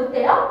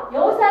어때요?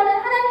 여호수아는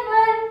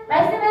하나님의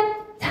말씀을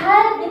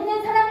잘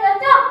믿는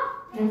사람이었죠?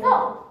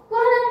 그래서 그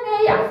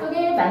하나님의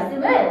약속의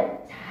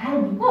말씀을 잘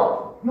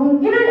믿고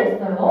용기를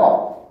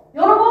냈어요.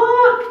 여러분,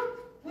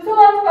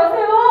 무서워하지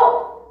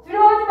마세요.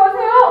 두려워하지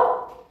마세요.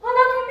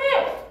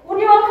 하나님이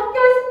우리와 함께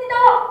하십니다.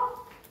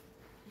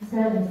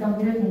 이스라엘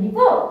백성들을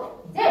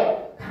데리고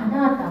이제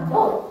가나안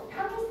땅으로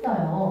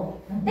향했어요.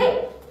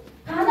 그런데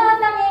가나안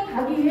땅에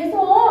가기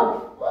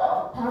위해서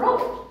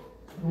바로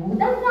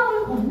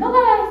요단강을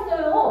건너가야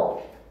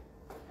했어요.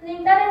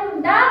 선생님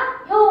따라해봅니다.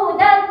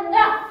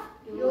 요단강.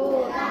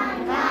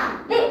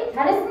 네,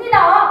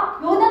 잘했습니다.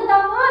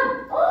 요단강은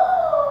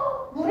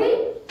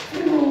물이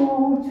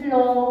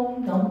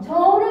출렁출렁 넘쳐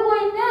흐르고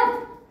있는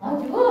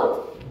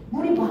아주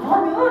물이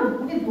많은,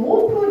 물이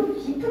높은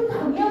깊은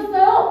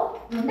강이었어요.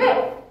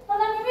 그런데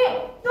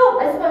하나님이 또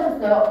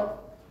말씀하셨어요.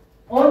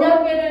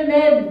 언약궤를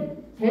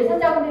맨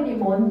제사장들이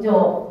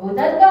먼저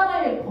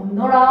요단강을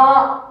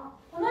건너라.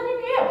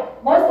 하나님이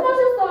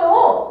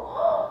말씀하셨어요.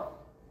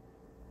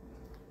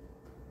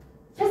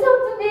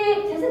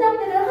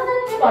 제사장들은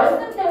하나님의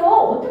말씀대로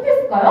어떻게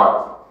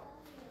했을까요?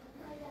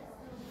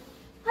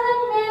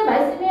 하나님의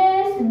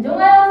말씀에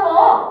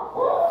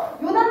순종하여서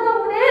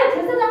요단강물에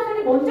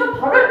제사장들이 먼저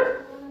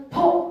발을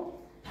더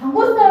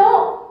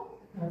담궜어요.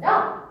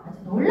 그러자 아주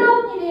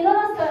놀라운 일이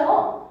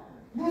일어났어요.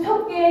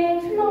 무섭게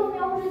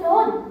출렁출렁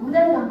흐르던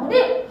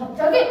요단강물이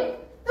갑자기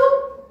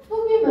뚝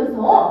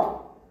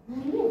끊기면서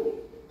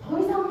물이 더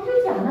이상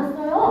흐르지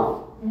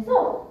않았어요.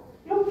 그래서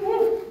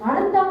이렇게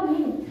마른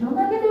땅이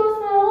드러나게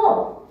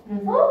되었어요.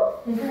 그래서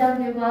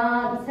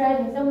제사장들과 이스라엘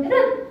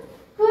백성들은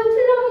그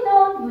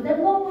출렁이던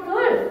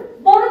요단강물을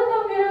마른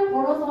땅 위를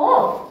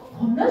걸어서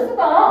건널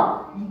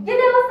수가 있게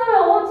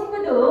되었어요,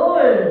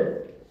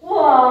 친구들.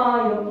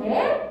 우와,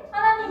 이렇게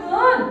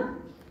하나님은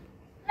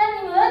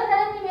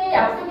하나님의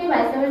약속의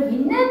말씀을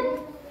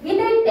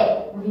믿을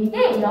때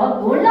우리에게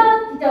이런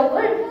놀라운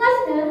기적을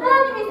행하시는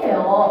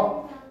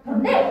하나님이세요.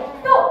 그런데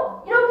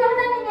또 이렇게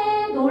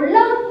하나님의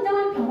놀라운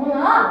기적을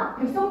경험한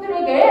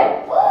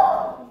백성들에게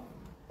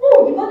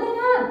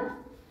이번에는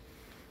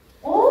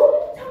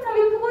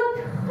엄청나게 크고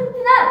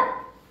튼튼한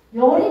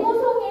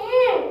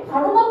여리고성이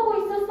가로막고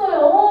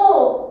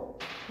있었어요.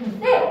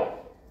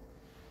 그런데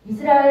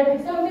이스라엘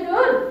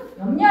백성들은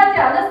염려하지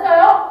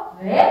않았어요.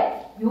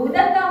 왜?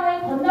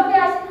 요단강을 건너게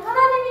하신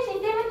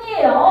하나님이시기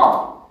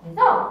때문이에요.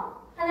 그래서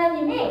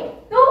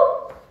하나님이 또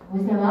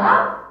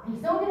모세와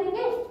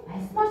백성들에게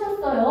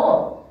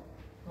말씀하셨어요.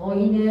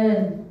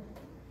 너희는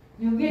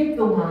 6일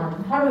동안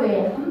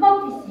하루에 한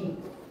바퀴씩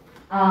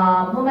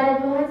아무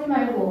말도 하지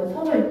말고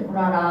성을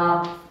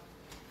돌아라.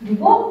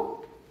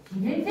 그리고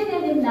 7일째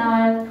되는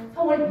날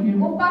성을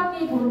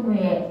 7바퀴 도는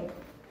후에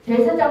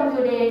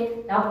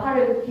제사장들의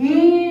나팔을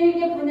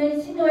길게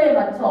부는 신호에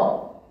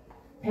맞춰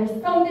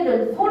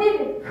백성들은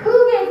소리를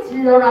크게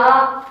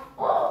질러라.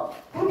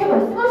 그렇게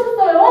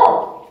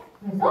말씀하셨어요.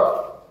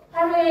 그래서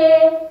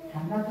하루에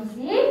한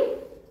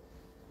바퀴씩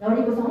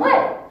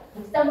여리고성을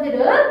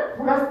백성들은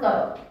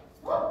돌았어요.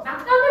 막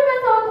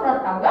떠들면서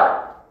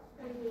돌았다고요?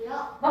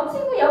 막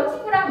옆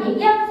친구랑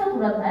얘기하면서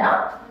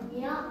돌았나요?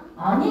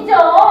 아니죠.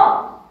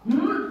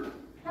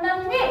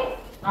 하나님이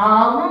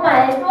아무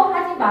말도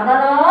하지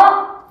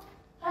말아라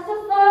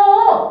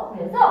하셨어요.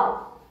 그래서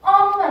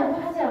아무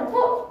말도 하지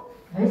않고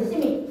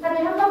열심히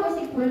하루에 한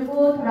바퀴씩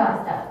돌고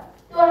돌아왔어요.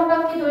 또 한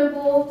바퀴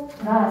돌고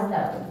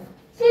돌아왔어요.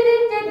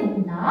 7일째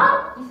되는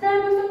날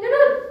이스라엘 백성들은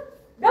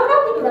몇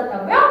바퀴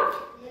돌았다고요?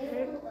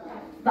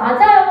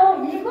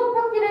 맞아요.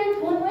 7바퀴를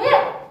돈 후에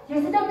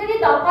제사장들이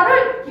나팔을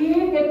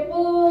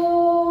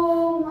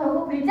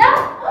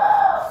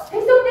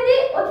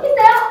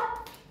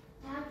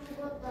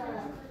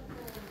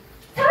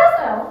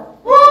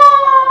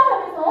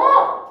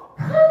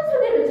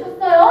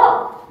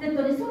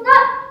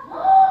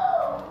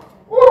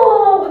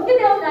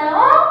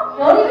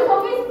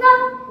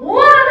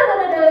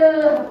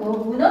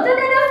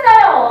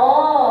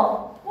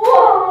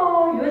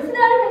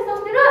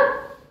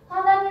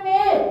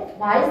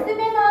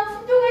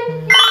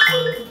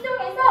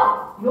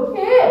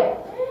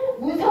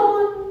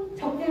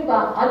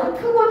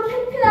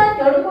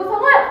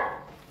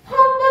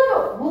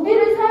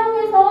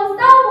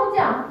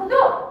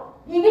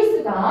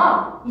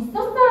수가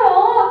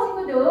있었어요,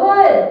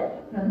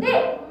 친구들.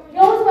 그런데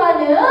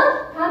여호수아는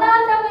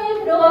가나안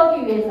땅에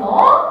들어가기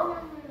위해서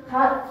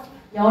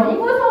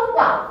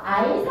여리고성과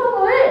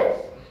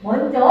아이성을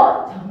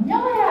먼저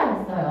점령해야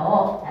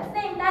했어요. 자,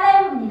 선생님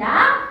따라해봅니다.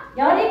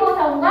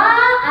 여리고성과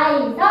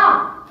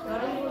아이성.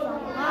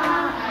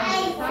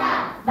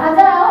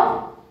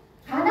 맞아요.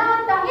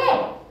 가나안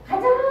땅에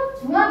가장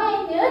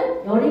중앙에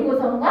있는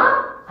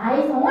여리고성과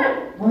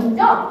아이성을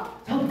먼저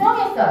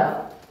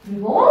점령했어요.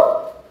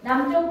 그리고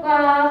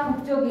남쪽과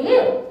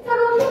북쪽이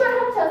서로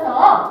힘을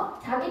합쳐서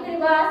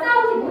자기들과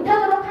싸우지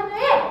못하도록 한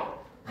후에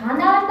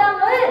가나안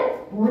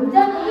땅을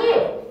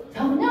온전히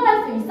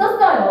점령할 수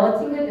있었어요,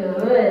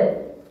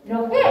 친구들.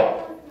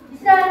 이렇게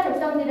이스라엘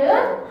백성들은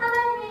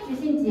하나님이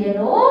주신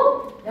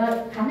지혜로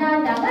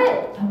가나안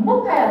땅을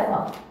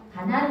정복하여서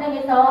가나안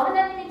땅에서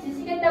하나님이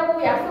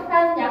주시겠다고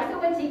약속한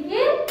약속을 지킨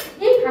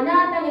이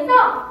가나안 땅에서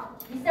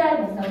이스라엘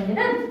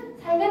백성들은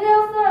살게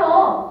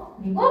되었어요.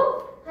 그리고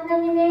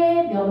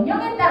하나님의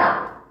명령에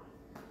따라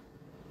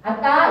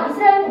아까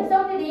이스라엘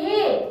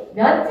백성들이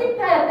몇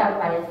지파였다고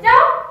말했죠?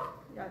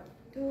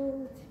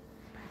 12지파.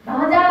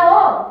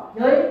 맞아요.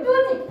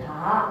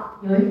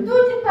 12지파.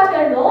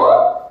 12지파별로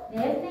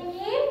네,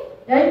 선생님.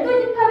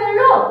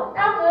 12지파별로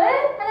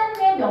땅을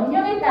하나님의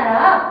명령에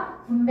따라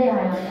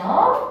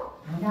분배하여서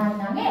가나안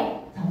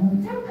땅에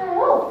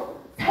정착하여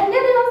살게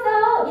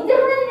되었어요. 이제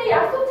하나님의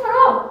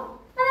약속처럼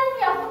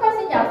하나님이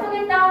약속하신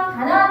약속의 땅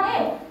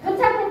가나안에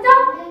도착했죠?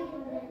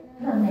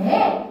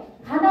 그런데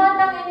가나안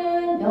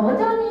땅에는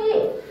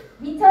여전히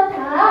미처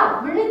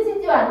다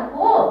물리치지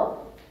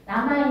않고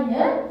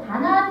남아있는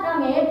가나안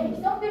땅의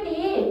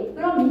백성들이,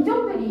 그런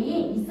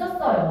민족들이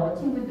있었어요,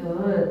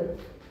 친구들.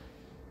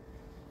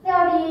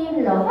 세월이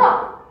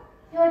흘러서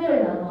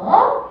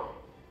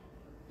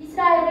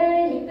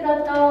이스라엘을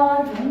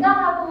이끌었던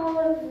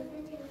용감하고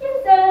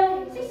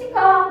힘센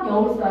씩씩한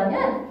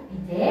여호수아는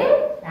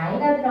이제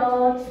나이가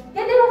들어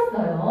죽게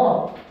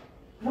되었어요.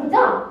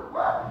 그러자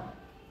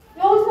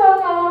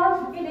여호수아가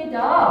죽게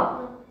되자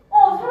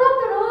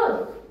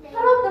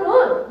사람들은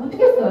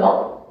어떻게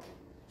했어요?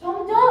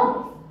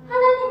 점점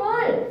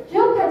하나님을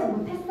기억하지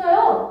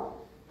못했어요.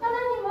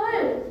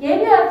 하나님을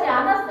예배하지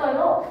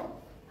않았어요.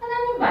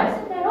 하나님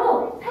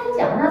말씀대로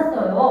살지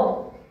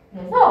않았어요.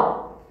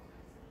 그래서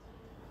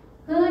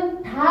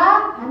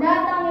다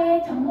가나안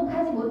땅에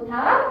정복하지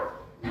못한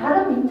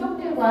다른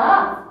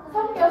민족들과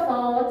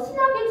섞여서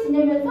친하게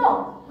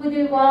지내면서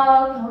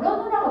그들과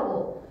결혼을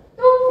하고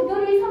또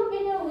그들이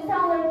섬기는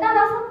우상을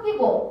따라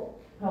섬기고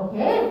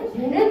그렇게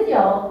죄를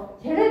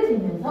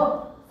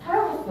지으면서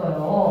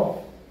살아갔어요.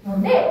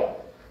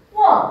 그런데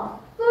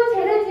그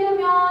죄를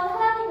지으면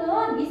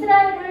하나님은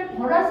이스라엘을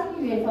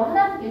벌하시기 위해서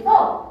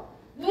하나님께서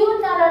이웃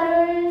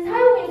나라를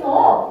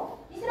사용해서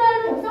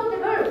이스라엘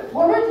백성들을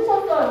벌을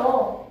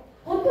주셨어요.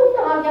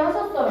 고통당하게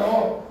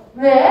하셨어요.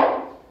 왜?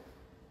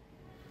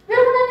 왜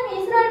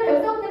하나님이 이스라엘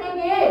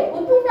백성들에게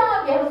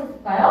고통당하게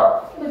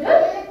하셨을까요?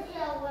 친구들?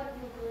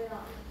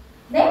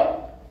 네?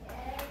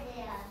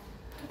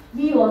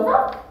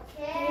 미워서?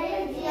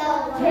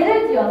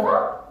 죄를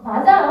지어서?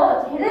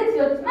 맞아요. 죄를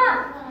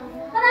지었지만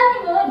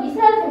하나님은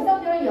이스라엘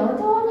백성들을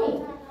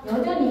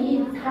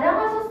여전히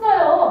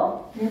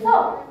사랑하셨어요.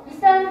 그래서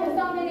이스라엘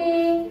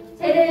백성들이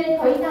죄를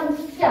더 이상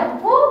짓지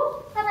않고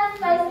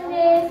하나님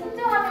말씀에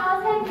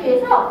순종하며 살기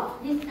위해서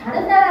이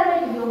다른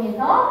나라를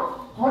이용해서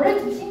벌을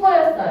주신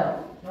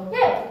거였어요.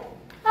 이렇게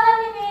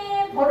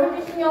하나님이 벌을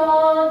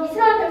주시면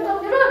이스라엘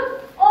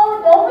백성들은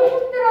너무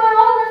힘들어요,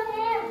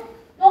 하나님.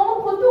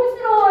 너무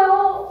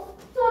고통스러워요.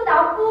 저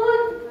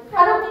나쁜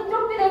다른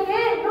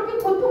민족들에게 이렇게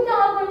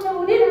고통당하고 있는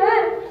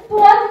우리를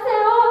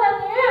도와주세요,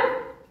 하나님.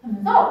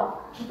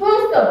 하면서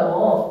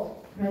기도했어요.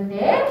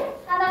 그런데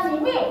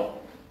하나님이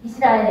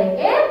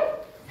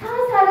이스라엘에게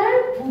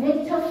사사를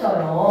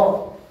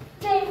보내주셨어요.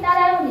 선생님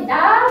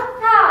따라해봅니다.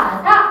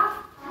 사사.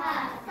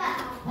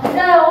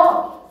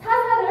 맞아요.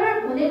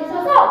 사사를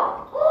보내주셔서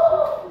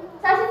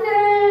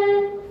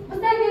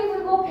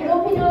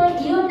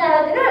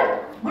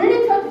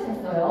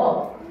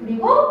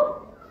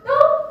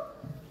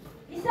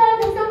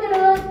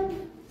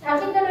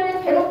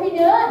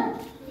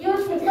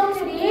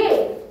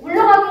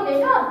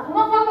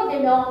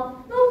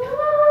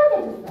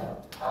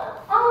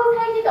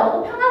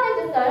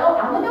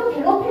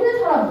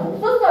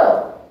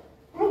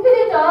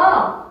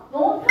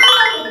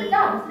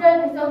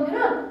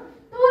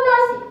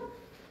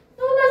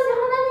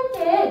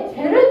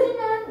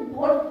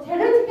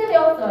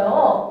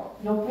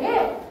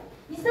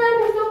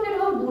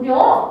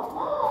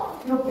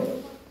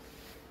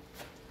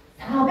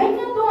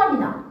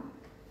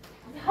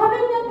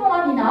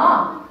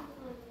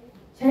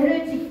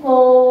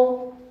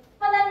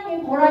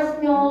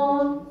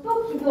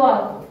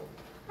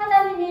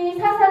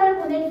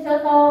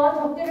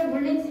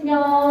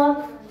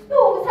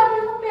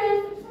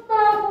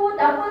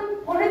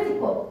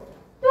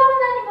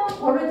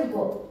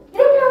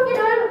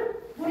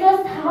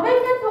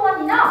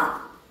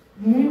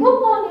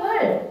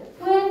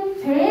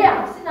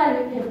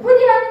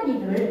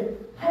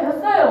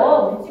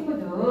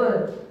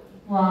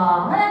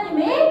와,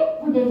 하나님이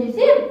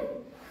보내주신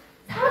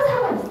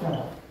사사가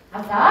있어요.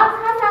 아까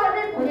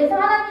사사를 보내서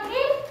하나님이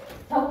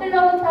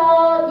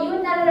적들로부터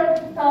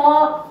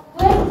이웃나라로부터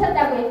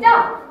구해주셨다고 했죠?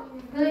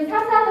 그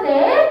사사가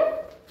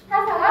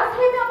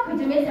 3명, 그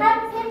중에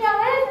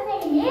 3명을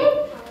선생님이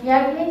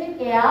이야기해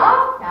줄게요.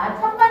 자,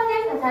 첫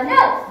번째 사사는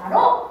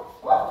바로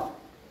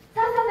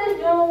사사들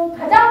중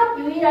가장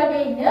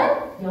유일하게 있는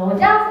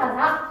여자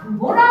사사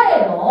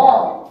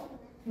드보라예요.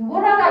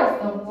 드보라가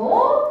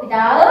있었고, 그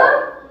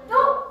다음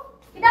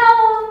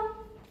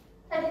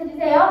사진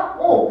주세요.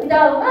 그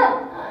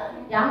다음은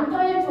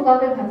양털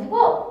조각을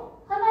가지고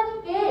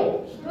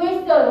하나님께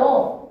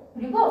기도했어요.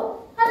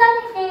 그리고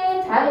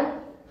하나님께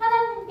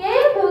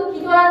그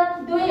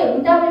기도한 기도의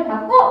응답을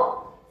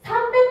받고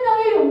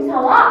 300명의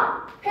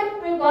용사와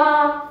횃불과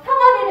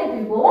항아리를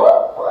들고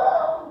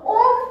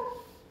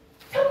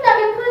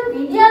엄청나게 큰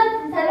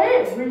미디안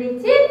군사를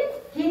물리친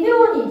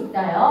기드온이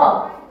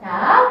있어요.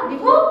 자,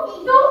 그리고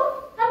또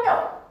한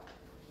명.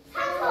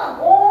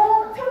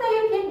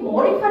 엄청나게 긴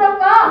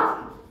머리카락과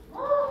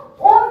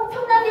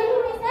엄청나게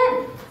힘이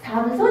센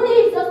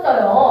삼손이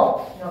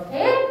있었어요. 이렇게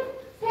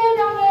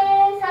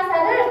 3명의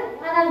사사를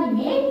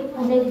하나님이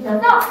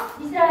보내주셔서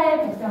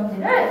이스라엘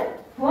백성들을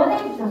구원해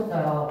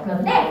주셨어요.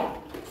 그런데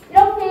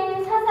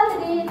이렇게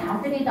사사들이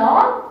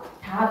다스리던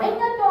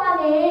 400년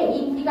동안의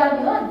이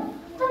기간은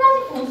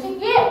하나님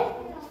보시기에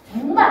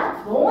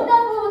정말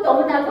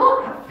너무나도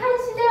악한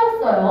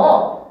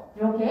시대였어요.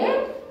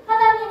 이렇게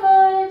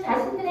하나님을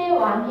자신들의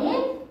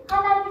왕인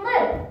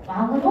하나님을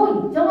왕으로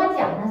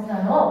인정하지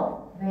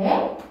않았어요.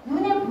 왜?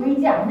 눈에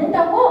보이지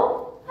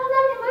않는다고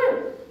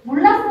하나님을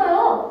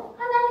몰랐어요.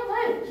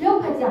 하나님을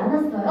기억하지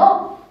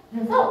않았어요.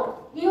 그래서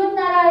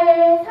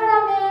이웃나라의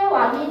사람의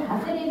왕이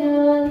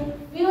다스리는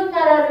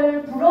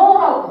이웃나라를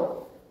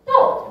부러워하고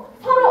또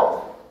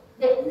서로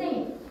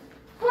선생님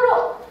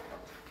서로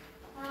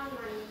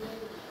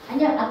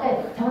아니요 아까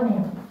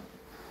전에요.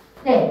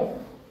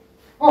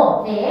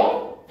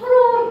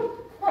 서로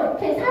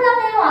이렇게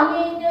사람의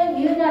왕이 있는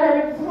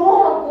이웃나라를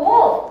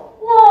부러워하고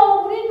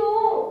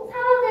우리도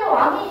사람의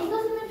왕이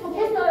있었으면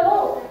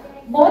좋겠어요.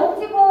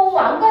 멋지고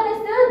왕관을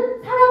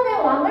쓴 사람의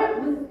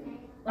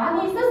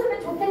왕이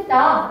있었으면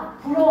좋겠다.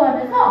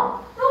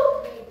 부러워하면서 또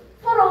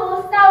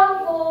서로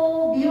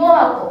싸우고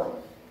미워하고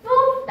또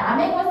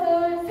남의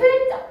것을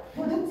슬쩍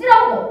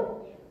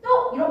도둑질하고 또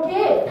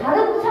이렇게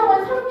다른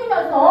우상을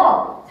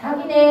섬기면서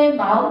자기네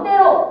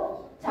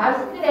마음대로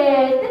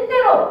자신들의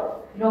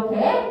뜻대로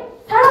이렇게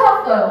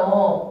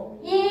살아왔어요.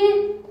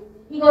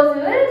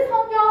 이것을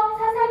성경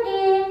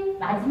사사기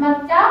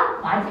마지막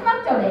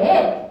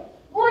절에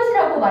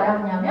무엇이라고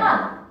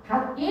말하냐면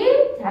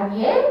각기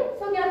자기의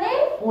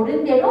소견에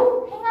옳은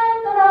대로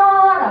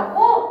행하였더라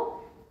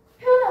라고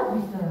표현하고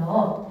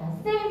있어요. 자,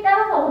 선생님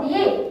따라서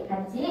우리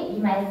같이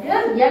이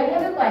말씀 이야기해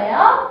볼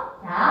거예요.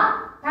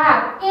 자,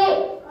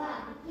 각기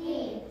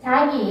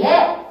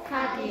자기의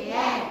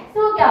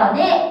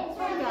소견에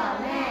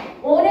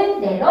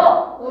옳은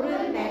대로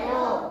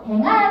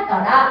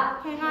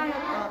행하였더라.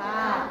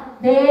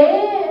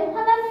 네,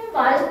 하나님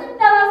말씀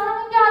따라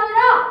사는 게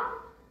아니라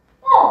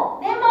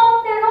내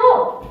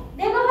마음대로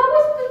내가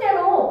하고 싶은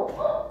대로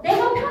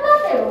내가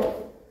편한 대로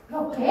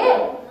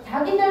그렇게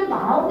자기들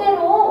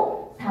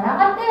마음대로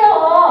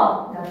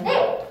살아갔대요.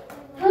 그런데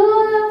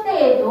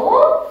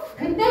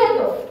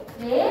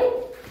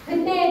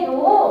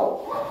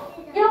그때에도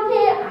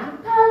이렇게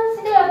악한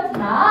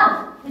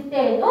시대였지만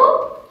그때에도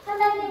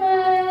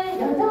하나님을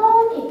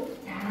여전히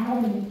잘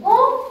믿고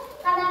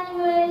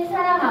하나님을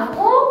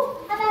사랑하고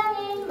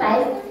하나님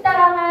말씀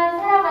따라만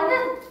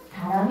살아가는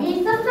사람이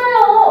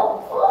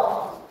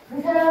있었어요.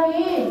 그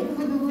사람이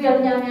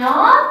누구였냐면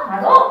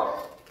바로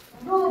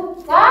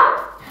룻과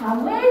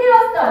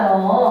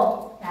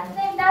사무엘이었어요. 자,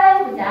 선생님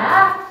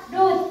따라해보자.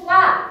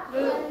 룻과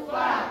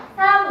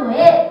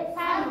사무엘.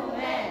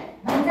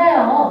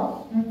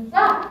 맞아요.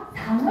 룻과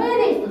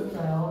사무엘이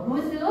있었어요.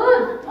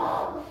 룻은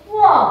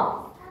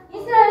우와,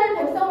 이스라엘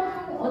백성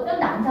중 어떤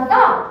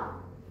남자가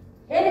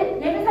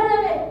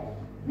이스라엘에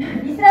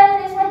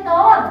살던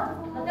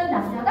어떤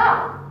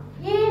남자가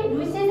이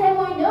룻이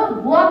살고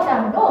있는 모압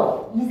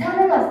땅으로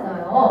이사를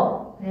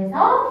갔어요.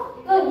 그래서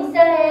그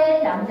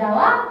이스라엘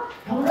남자와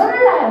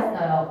결혼을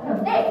하였어요.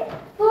 그런데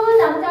그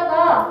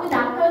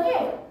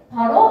남편이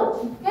바로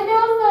죽게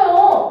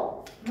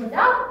되었어요.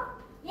 그러자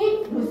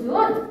이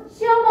룻은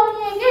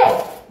시어머니에게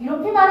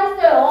이렇게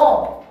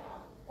말했어요.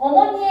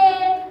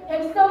 어머니의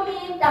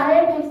백성이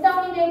나의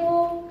백성이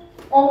되고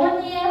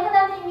어머니의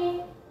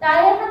하나님이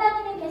나의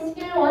하나님이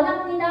되시기를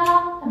원합니다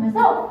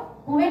하면서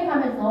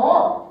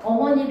고백하면서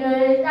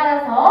어머니를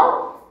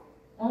따라서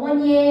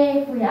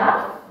어머니의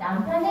고향,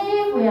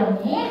 남편의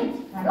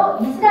고향인 바로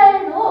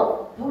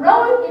이스라엘로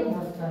돌아오게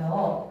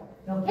되었어요.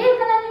 이렇게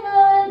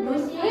하나님은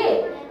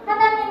룻이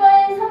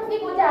하나님을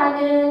섬기고자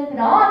하는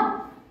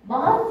그런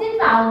멋진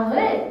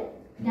마음을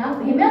그냥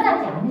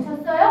외면하지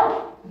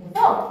않으셨어요.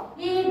 그래서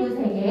이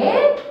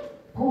룻에게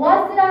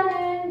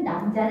보아스라는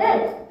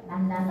남자를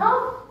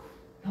만나서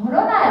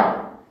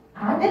결혼하여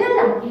아들을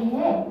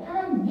낳게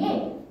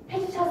하나님이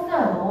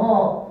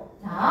해주셨어요.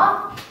 자,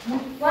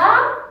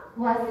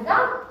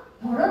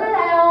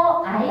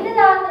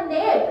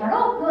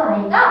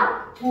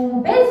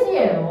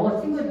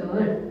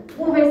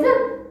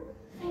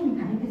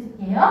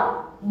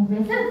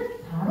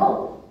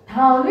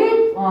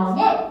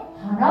 왕의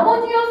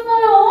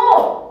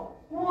할아버지였어요.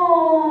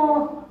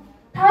 우와,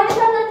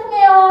 다윗왕을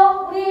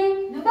통해요.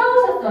 우리 누가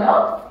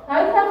오셨어요?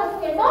 다윗왕을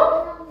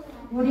통해서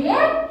우리의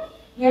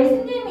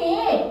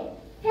예수님이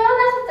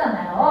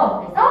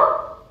태어나셨잖아요.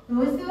 그래서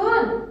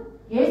무슨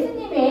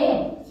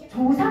예수님의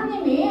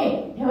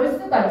조상님이 될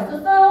수가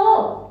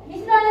있었어요.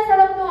 이스라엘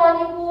사람도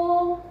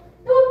아니고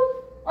또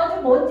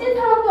아주 멋진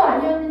사람도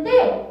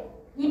아니었는데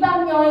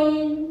이방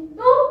여인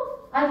또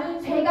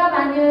아주 죄가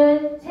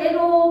많은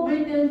죄로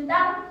물든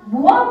땅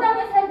모압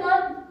땅에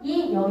살던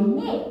이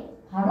여인이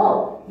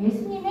바로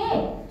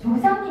예수님의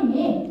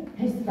조상님이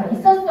될 수가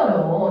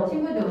있었어요,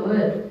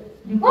 친구들.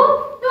 그리고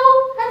또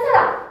한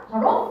사람,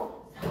 바로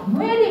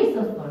사무엘이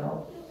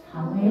있었어요.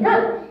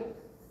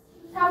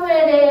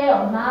 사무엘의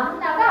엄마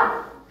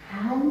한나가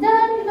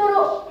간절한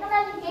기도로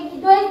하나님께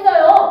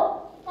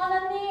기도했어요.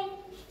 하나님,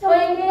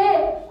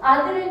 저에게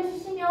아들을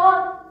주시면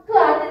그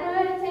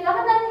아들을 제가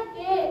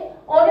하나님께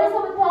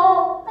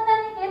어려서부터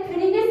하나님께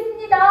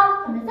드리겠습니다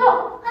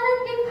하면서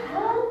하나님께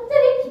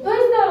간절히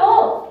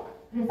기도했어요.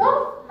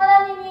 그래서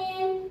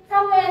하나님이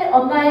사무엘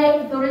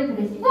엄마의 기도를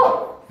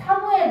들으시고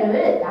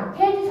사무엘을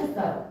낳게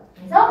해주셨어요.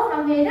 그래서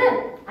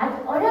사무엘은 아주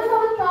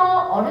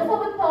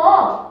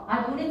어려서부터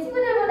아주 우리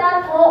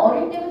친구들보다 더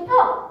어릴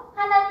때부터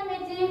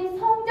하나님의 집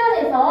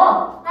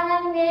성전에서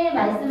하나님의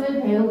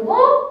말씀을 배우고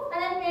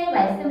하나님의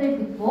말씀을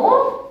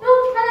듣고 또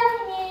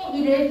하나님의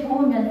일을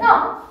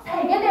도우면서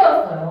살게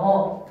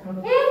되었어요.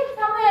 그렇게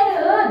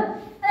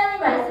사무엘은 하나님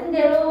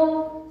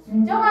말씀대로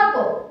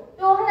순종하고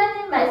또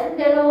하나님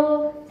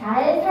말씀대로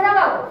잘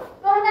살아가고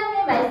또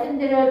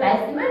하나님의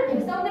말씀을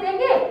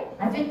백성들에게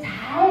아주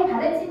잘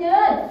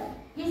가르치는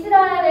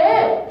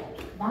이스라엘의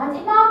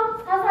마지막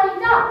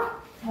사사이자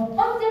첫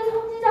번째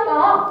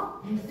선지자가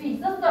될 수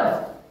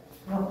있었어요.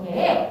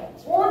 그렇게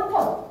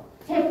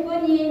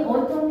제뿐인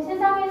온통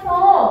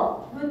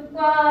세상에서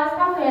룻과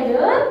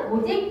사무엘은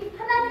오직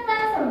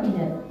하나님만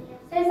섬기는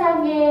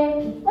세상의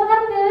빛과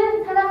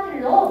같은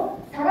사람들로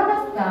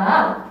살아갈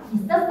수가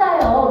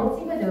있었어요, 우리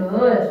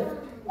친구들.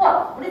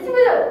 우리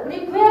친구들,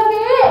 우리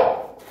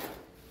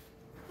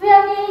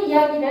구약의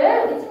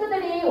이야기를 우리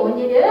친구들이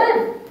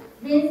오늘은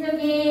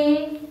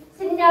민수기,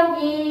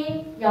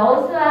 신명기,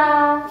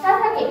 여호수아,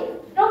 사사기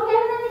이렇게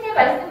하나님의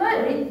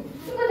말씀을 우리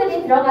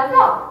친구들이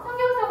들어가서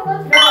성경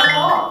속으로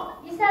들어가서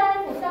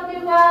이스라엘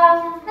백성들과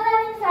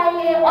하나님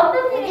사이에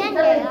어떤 일이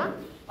있었는지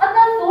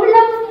어떤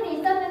놀라운 일이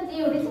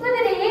있었는지 우리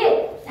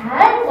친구들이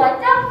잘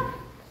보았죠?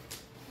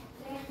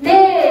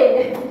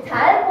 네,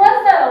 잘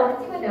보았어요,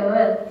 우리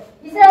친구들.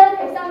 이스라엘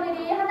백성들과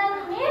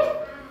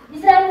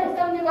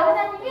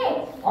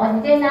하나님이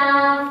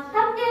언제나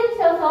함께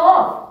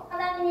해주셔서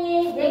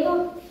하나님이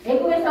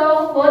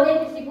애굽에서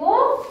구원해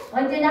주시고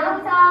언제나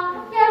항상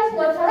함께 하신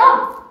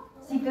것처럼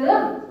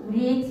지금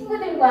우리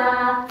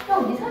친구들과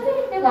또 우리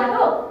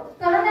선생님들과도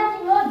또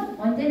하나님은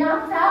언제나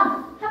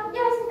항상 함께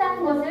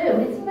하신다는 것을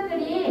우리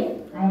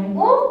친구들이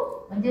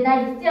알고 언제나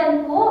잊지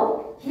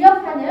않고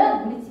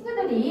기억하는 우리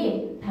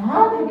친구들이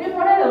다 되길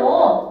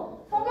바라요.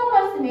 성경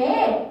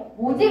말씀에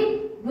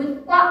오직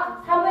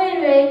룻과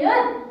사무엘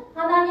외에는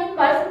하나님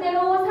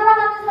말씀대로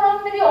살아가는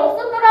사람들이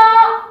없었더라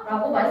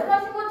라고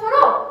말씀하신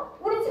것처럼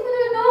우리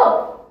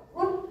친구들도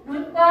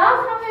룻과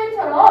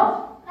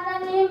사무엘처럼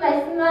하나님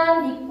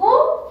말씀만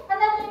믿고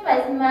하나님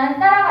말씀만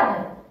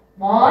따라가는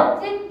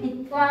멋진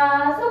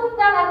빛과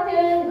소금과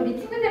같은 우리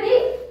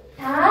친구들이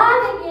다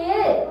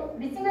되길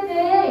우리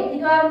친구들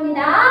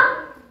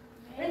기도합니다.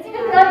 우리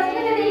그런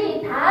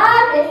친구들이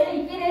다 될 수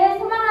있기를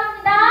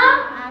소망합니다.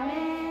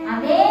 아멘.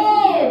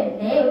 아멘.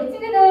 네, 우리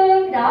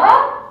친구들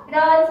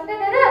그런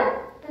친구들은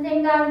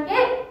선생님과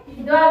함께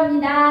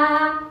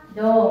기도합니다.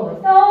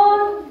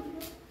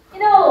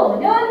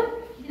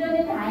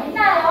 기도는 다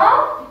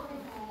했나요?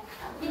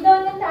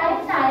 기도는 다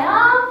했나요?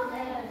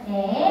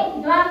 네,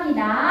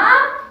 기도합니다.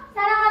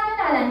 사랑하는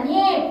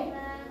하나님,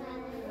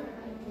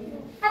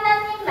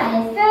 하나님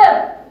말씀,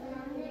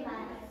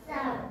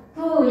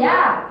 구약,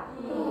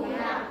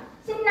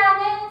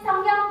 신나는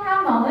성경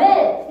탐험을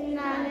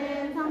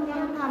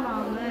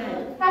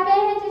하게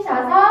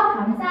해주셔서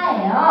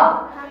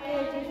감사해요.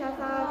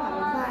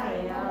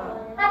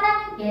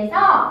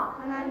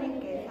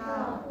 하나님께서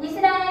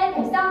이스라엘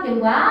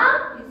백성들과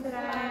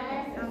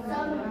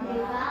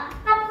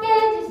함께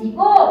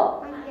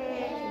해주시고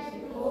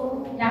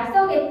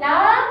약속했던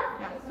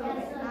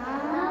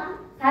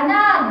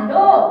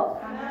가나안으로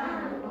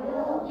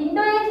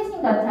인도해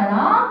주신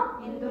것처럼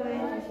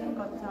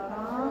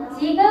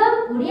지금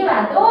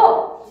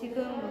우리와도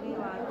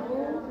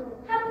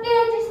함께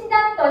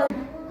해주신다는 것을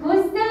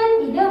굳은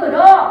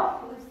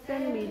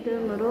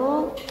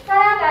믿음으로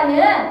살아가는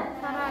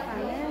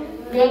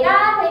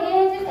내가 되게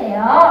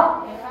해주세요.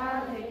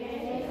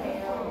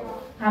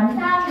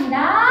 감사합니다.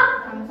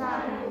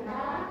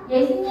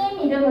 예수님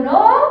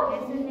이름으로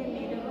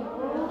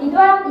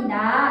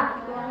기도합니다.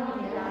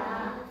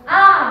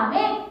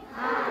 아멘.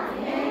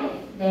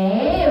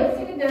 네, 우리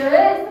친구들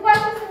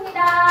수고하셨습니다.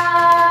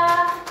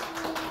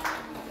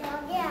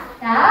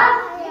 자,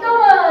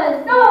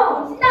 기도문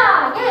송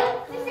신나게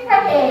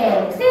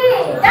씩씩하게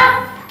시작!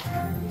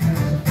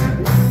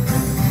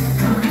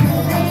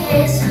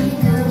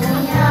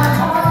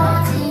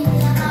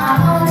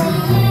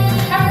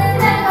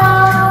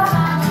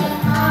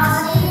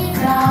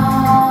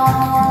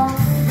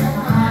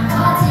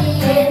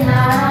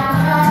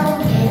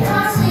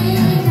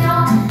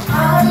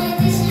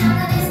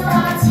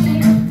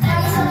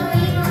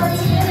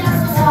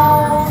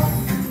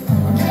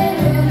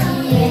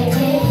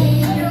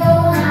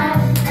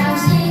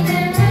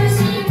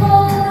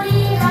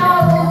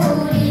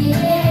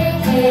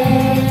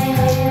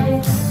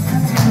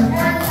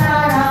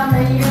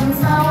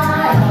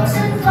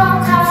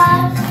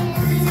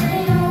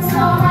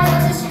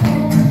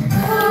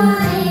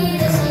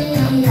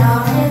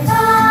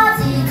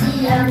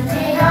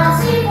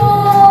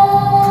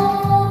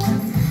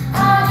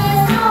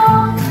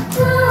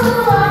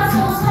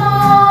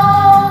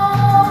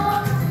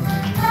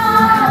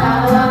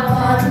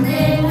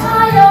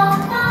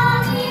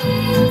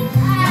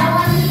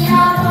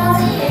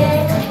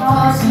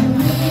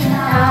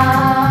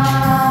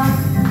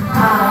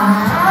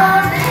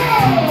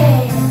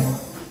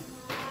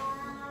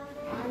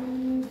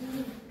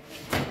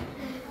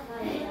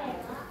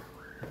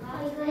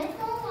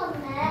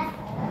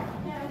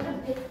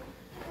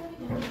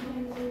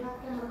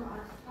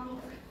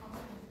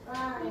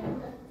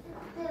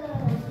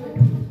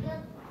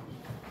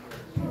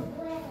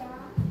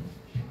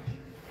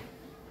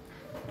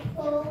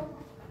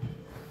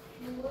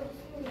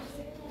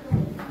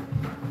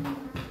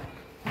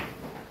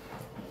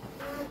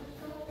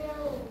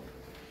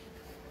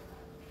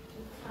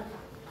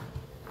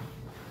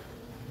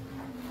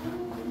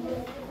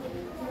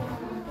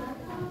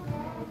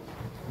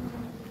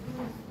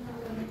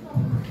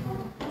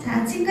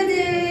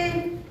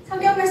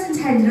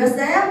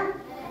 들었어요?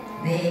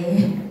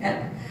 네.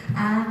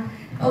 아,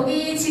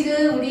 여기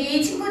지금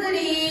우리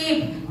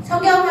친구들이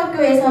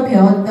성경학교에서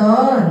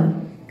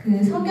배웠던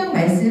그 성경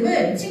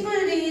말씀을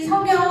친구들이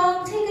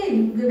성경 책을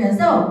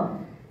읽으면서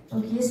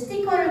여기에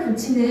스티커를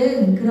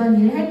붙이는 그런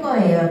일을 할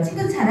거예요.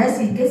 친구들 잘할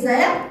수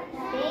있겠어요?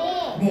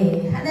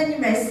 네.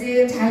 하나님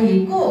말씀 잘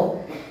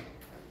읽고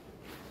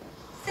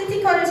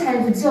스티커를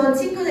잘 붙여온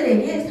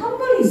친구들에게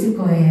선물이 있을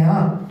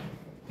거예요.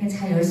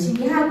 잘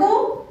열심히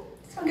하고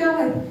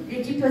성경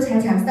읽기표 잘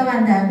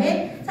작성한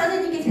다음에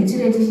선생님께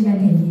제출해 주시면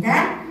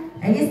됩니다.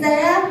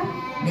 알겠어요?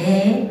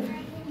 네.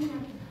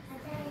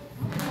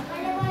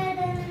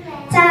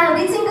 자,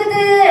 우리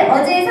친구들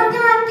어제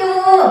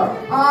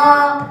성경학교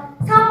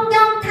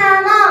성경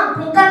탐험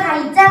공과 다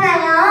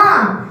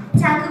있잖아요.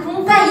 자, 그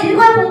공과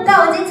 1과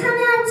공과 어제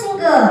참여한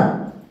친구.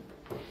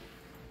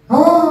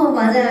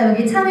 맞아요.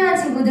 여기 참여한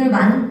친구들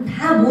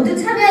다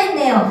모두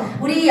참여했네요.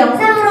 우리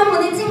영상으로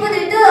보는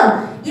친구들도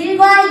 1과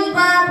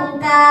 2과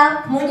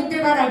공과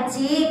부모님들과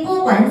같이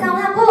꼭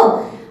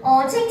완성하고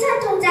칭찬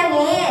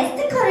통장에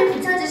스티커를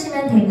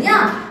붙여주시면 되고요.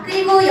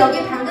 그리고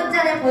여기 방금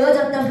전에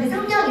보여줬던 그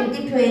성경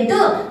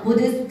읽기표에도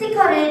모두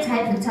스티커를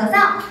잘 붙여서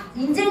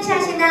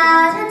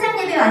인증샷이나 현장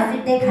예배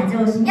왔을 때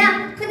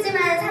가져오시면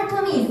푸짐한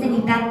상품이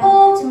있으니까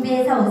꼭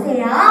준비해서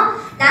오세요.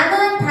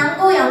 남은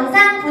광고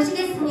영상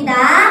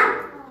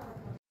보시겠습니다.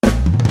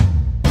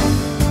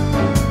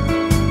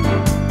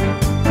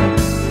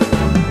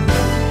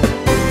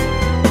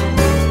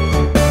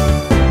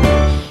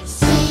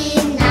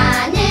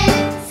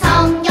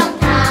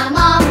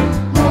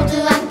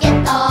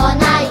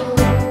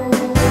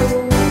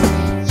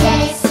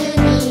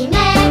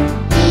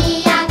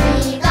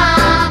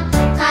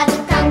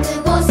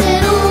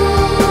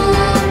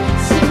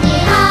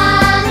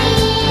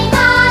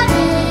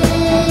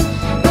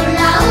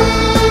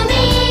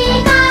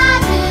 놀라움이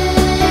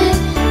가득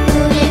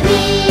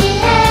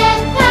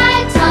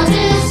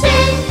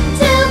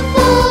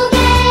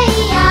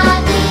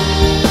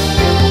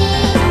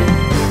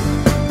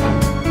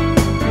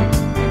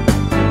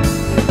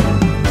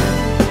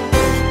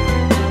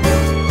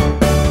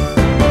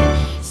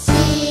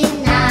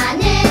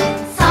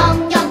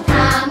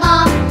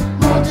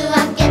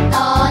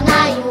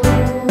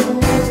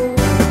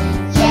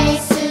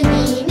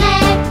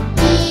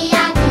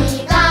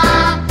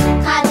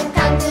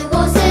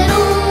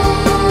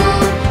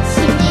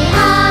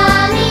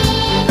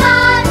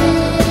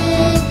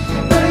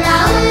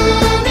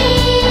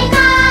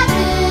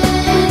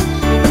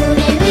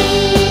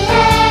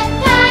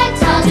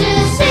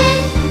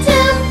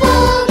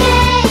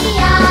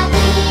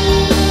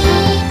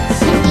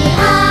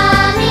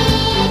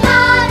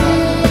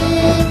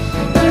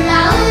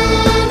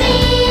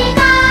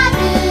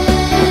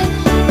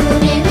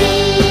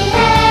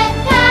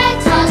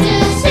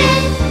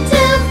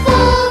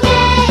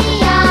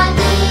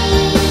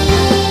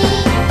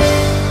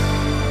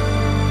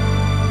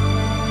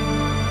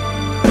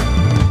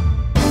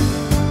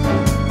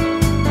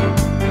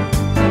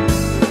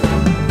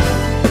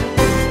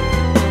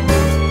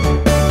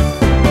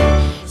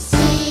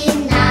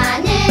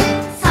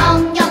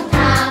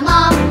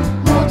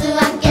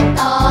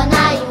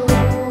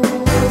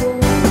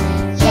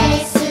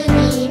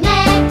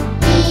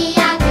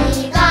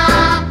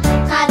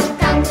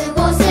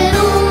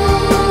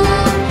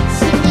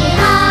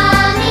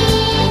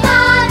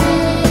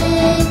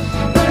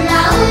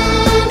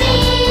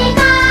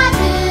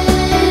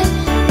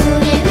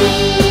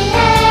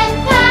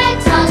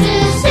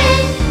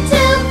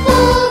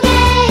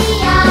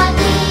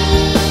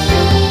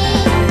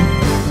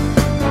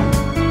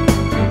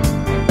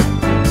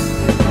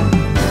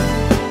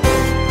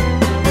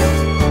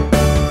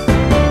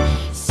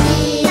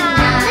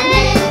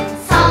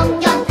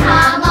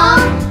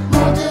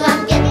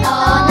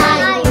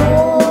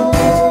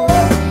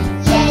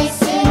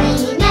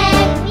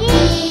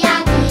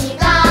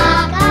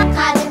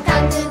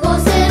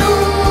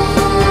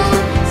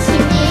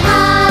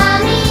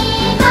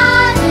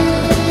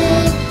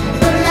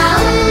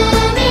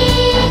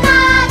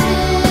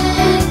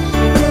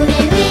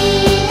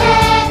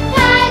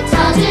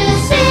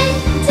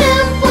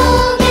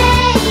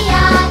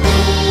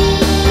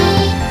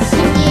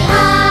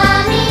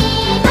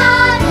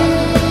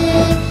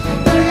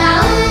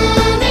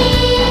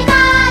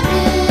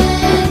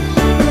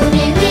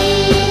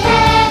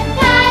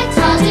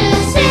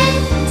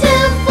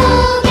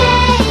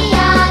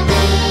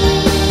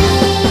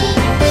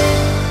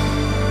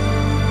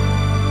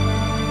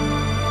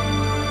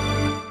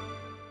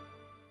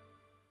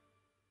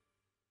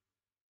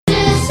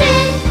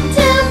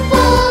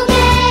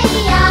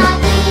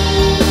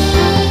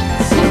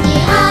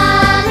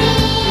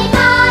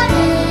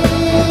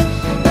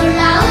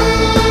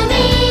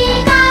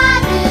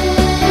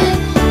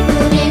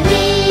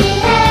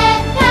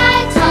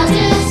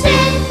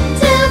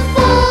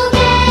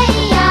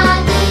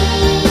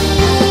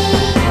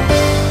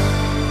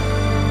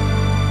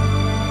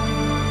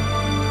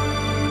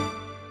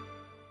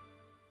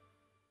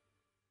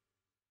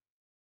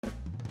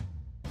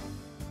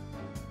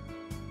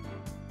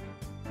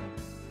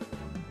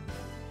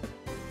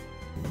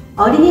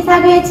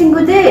어린이4교회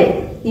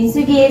친구들,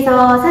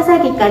 민수기에서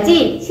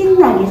사사기까지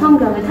신나게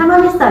성경을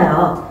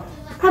탐험했어요.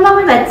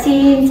 탐험을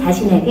마친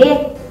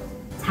자신에게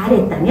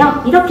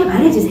잘했다며 이렇게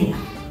말해주세요.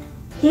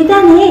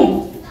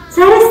 대단해!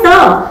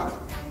 잘했어!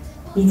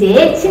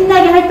 이제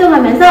신나게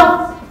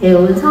활동하면서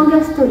배운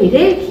성경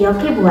스토리를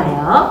기억해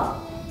보아요.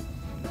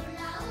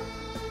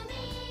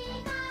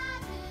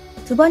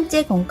 두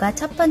번째 공과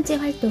첫 번째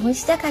활동을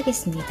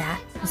시작하겠습니다.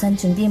 우선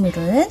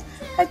준비물은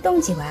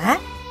활동지와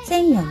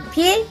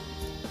색연필,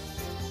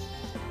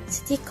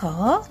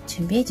 스티커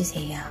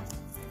준비해주세요.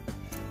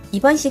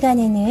 이번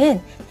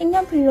시간에는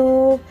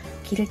색연필로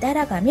길을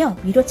따라가며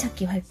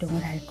미로찾기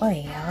활동을 할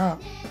거예요.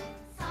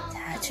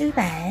 자,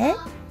 출발!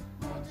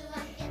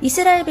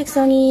 이스라엘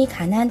백성이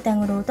가나안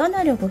땅으로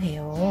떠나려고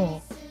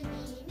해요.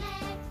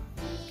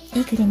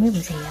 이 그림을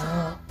보세요.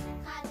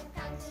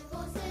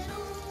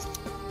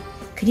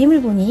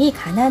 그림을 보니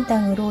가나안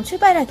땅으로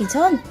출발하기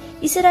전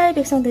이스라엘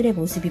백성들의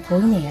모습이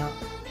보이네요.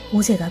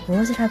 모세가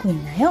무엇을 하고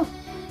있나요?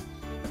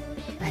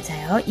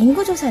 맞아요.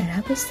 인구조사를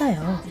하고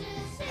있어요.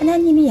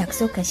 하나님이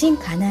약속하신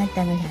가나안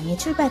땅을 향해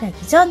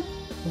출발하기 전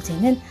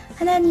모세는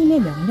하나님의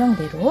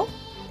명령대로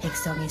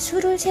백성의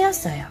수를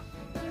세었어요.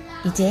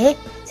 이제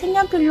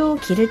색연필로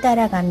길을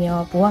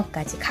따라가며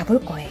모압까지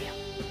가볼 거예요.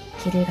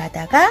 길을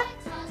가다가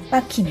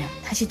막히면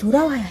다시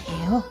돌아와야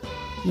해요.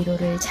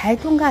 미로를 잘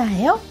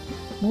통과하여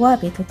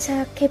모압에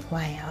도착해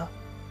보아요.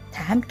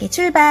 다 함께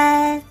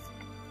출발!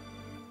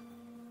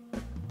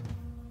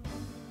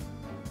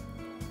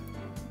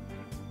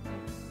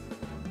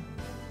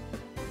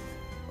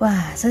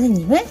 와,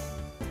 선생님은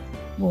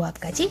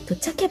모압까지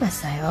도착해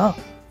봤어요.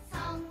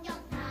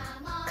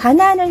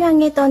 가나안을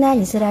향해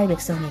떠난 이스라엘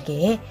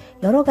백성에게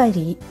여러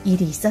가지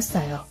일이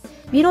있었어요.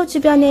 미로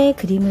주변의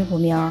그림을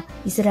보며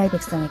이스라엘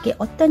백성에게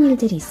어떤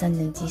일들이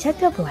있었는지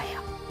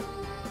살펴보아요.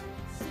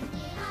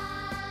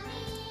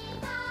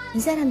 이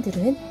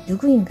사람들은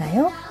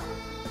누구인가요?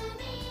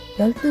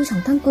 12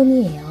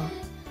 정탐꾼이에요.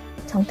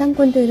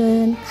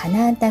 정탐꾼들은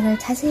가나안 땅을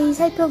자세히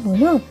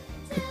살펴본 후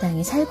그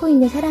땅에 살고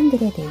있는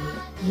사람들에 대해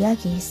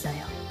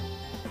이야기했어요.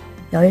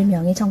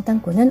 10명의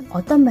정탐꾼은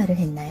어떤 말을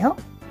했나요?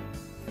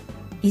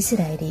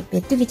 이스라엘이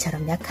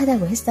메뚜기처럼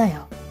약하다고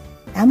했어요.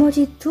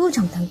 나머지 2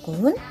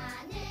 정탐꾼,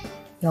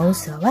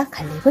 여호수아와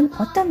갈렙은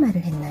어떤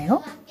말을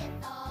했나요?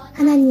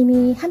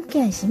 하나님이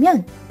함께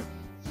하시면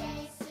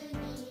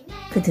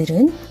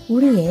그들은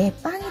우리의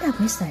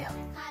빵이라고 했어요.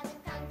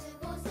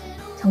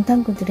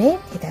 정탐꾼들의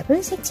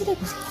대답을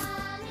색칠해보세요.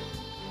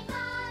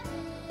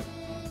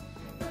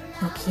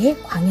 여기에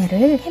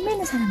광야를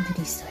헤매는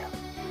사람들이 있어요.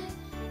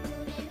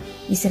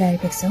 이스라엘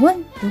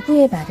백성은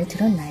누구의 말을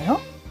들었나요?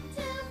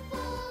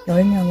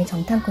 10명의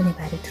정탐꾼의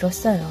말을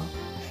들었어요.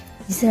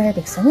 이스라엘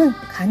백성은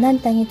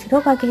가나안 땅에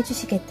들어가게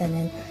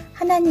해주시겠다는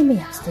하나님의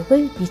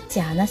약속을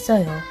믿지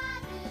않았어요.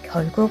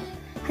 결국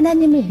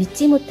하나님을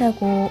믿지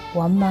못하고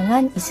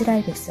원망한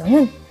이스라엘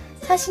백성은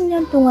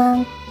 40년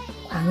동안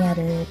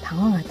광야를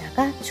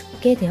방황하다가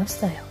죽게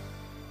되었어요.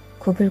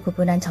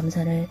 구불구불한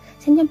점선을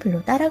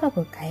색연필로 따라가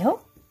볼까요?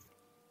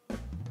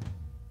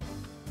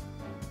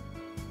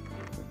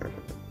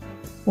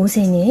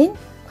 모세는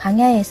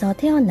광야에서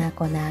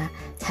태어나거나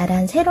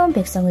자란 새로운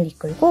백성을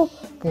이끌고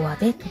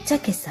모압에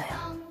도착했어요.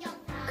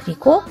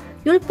 그리고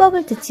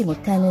율법을 듣지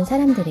못하는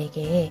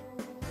사람들에게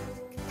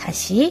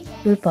다시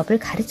율법을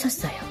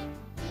가르쳤어요.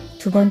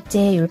 두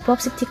번째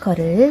율법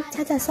스티커를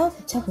찾아서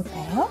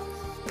붙여볼까요?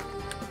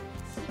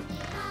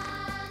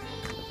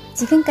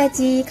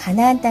 지금까지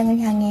가나안 땅을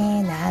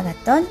향해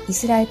나아갔던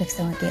이스라엘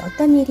백성에게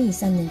어떤 일이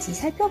있었는지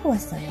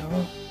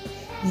살펴보았어요.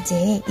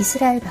 이제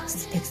이스라엘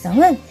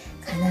백성은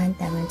가나안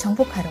땅을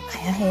정복하러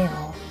가야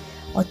해요.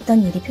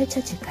 어떤 일이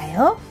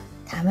펼쳐질까요?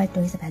 다음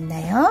활동에서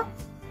만나요.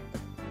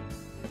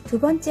 두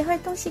번째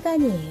활동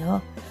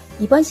시간이에요.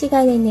 이번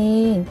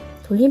시간에는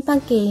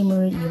돌림판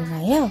게임을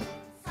이용하여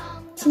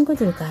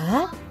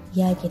친구들과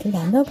이야기를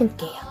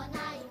나눠볼게요.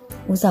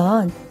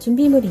 우선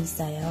준비물이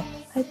있어요.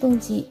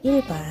 활동지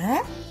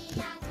 1과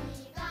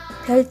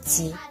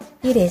별지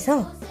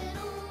 1에서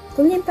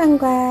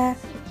돌림판과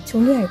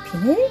종이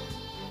할핀을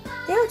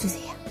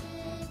떼어주세요.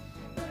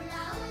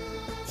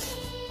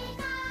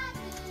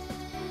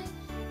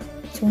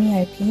 종이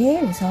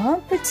할핀을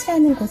우선 풀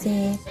칠하는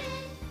곳에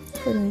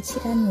풀을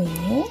칠한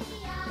후에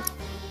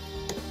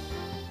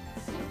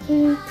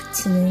풀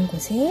붙이는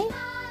곳에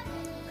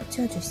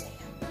붙여주세요.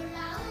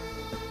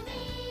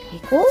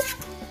 그리고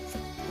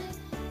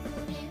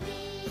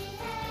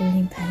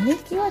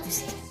돌림판을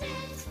끼워주세요.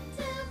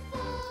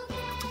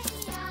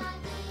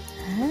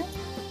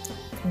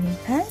 자,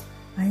 돌림판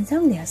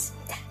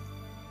완성되었습니다.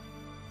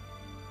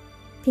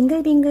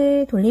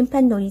 빙글빙글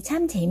돌림판 놀이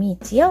참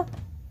재미있지요?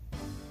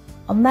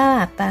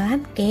 엄마와 아빠와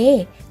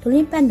함께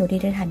돌림판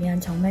놀이를 하면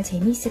정말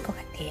재미있을 것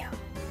같아요.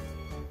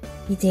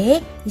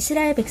 이제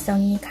이스라엘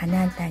백성이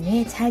가나안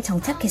땅에 잘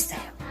정착했어요.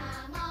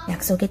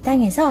 약속의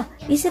땅에서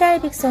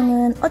이스라엘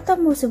백성은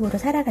어떤 모습으로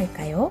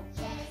살아갈까요?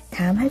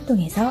 다음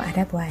활동에서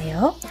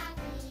알아보아요.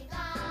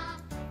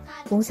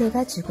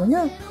 모세가 죽은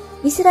후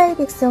이스라엘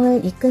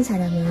백성을 이끈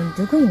사람은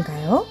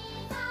누구인가요?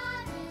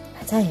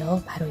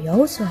 맞아요. 바로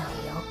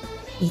여호수아예요.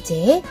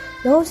 이제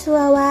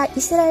여호수아와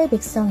이스라엘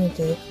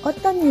백성에게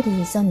어떤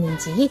일이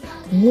있었는지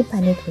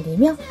비밀판을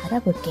돌리며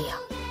알아볼게요.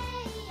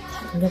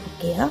 자,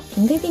 돌려볼게요.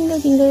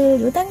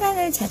 빙글빙글빙글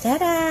요단강을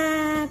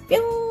찾아라.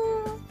 뿅!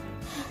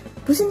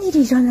 무슨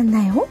일이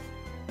일어났나요?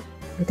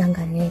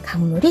 요단강의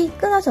강물이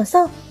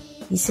끊어져서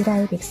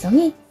이스라엘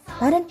백성이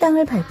마른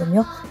땅을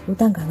밟으며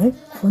요단강을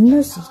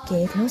건널 수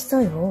있게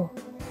되었어요.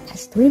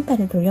 다시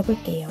돌림판을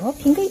돌려볼게요.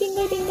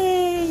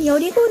 빙글빙글빙글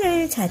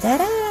여리고를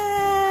찾아라.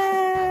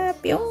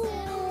 뿅!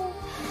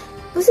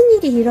 무슨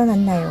일이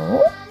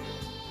일어났나요?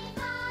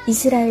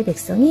 이스라엘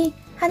백성이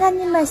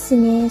하나님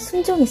말씀에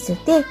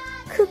순종했을 때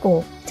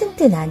크고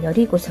튼튼한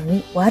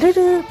여리고성이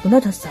와르르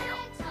무너졌어요.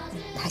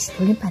 다시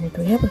돌림판을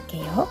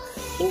돌려볼게요.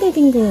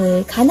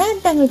 빙글빙글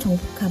가나안 땅을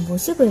정복한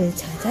모습을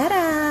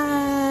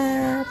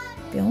찾아라.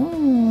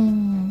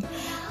 뿅!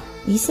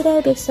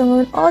 이스라엘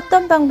백성은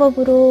어떤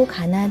방법으로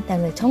가나안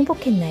땅을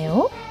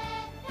정복했나요?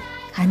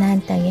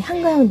 가나안 땅의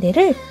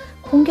한가운데를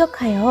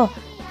공격하여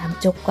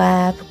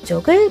남쪽과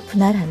북쪽을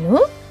분할한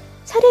후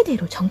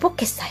차례대로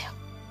정복했어요.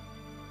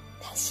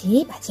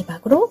 다시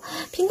마지막으로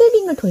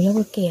빙글빙글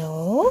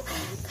돌려볼게요.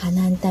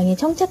 가나안 땅에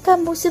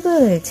정착한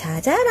모습을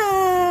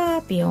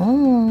찾아라.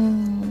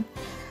 뿅!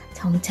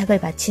 정착을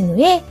마친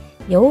후에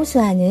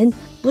여호수아는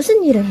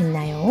무슨 일을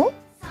했나요?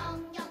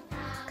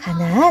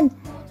 가나안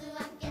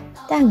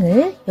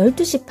땅을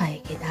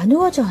 12지파에게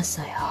나누어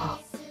주었어요.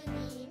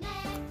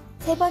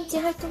 세 번째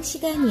활동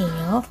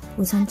시간이에요.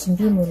 우선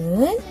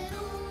준비물은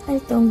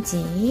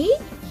활동지,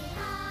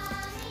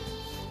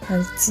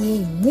 별지에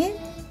있는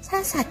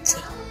사사체,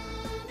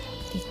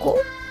 그리고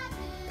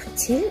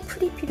붙일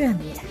풀이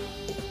필요합니다.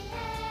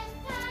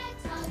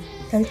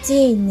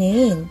 별지에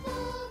있는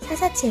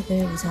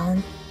사사책을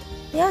우선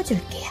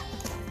떼어줄게요.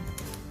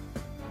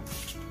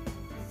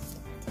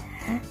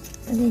 자,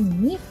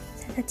 선생님이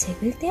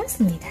사사책을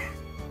떼었습니다.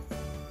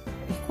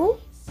 그리고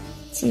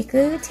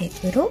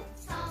지그재그로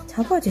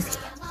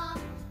접어주세요.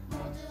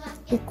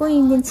 웃고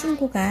있는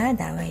친구가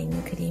나와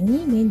있는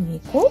그림이 맨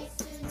위고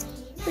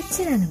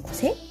끝이라는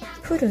곳에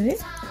풀을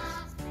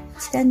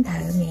칠한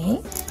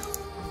다음에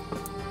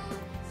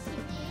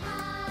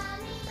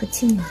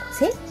붙이는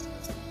곳에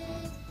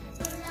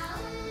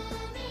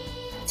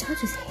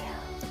붙여주세요.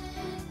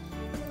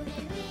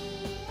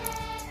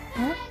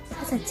 자,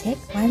 사사책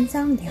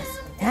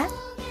완성되었습니다.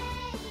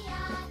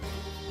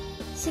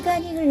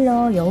 시간이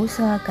흘러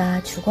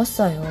여호수아가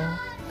죽었어요.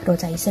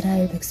 그러자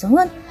이스라엘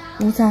백성은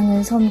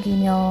우상을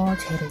섬기며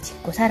죄를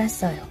짓고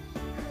살았어요.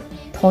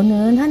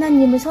 더는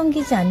하나님을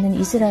섬기지 않는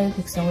이스라엘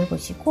백성을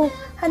보시고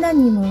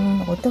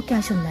하나님은 어떻게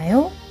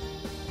하셨나요?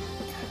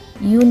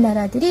 이웃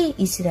나라들이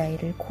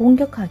이스라엘을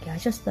공격하게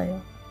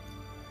하셨어요.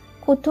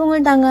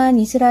 고통을 당한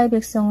이스라엘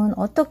백성은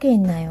어떻게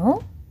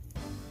했나요?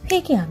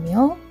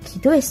 회개하며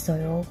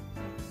기도했어요.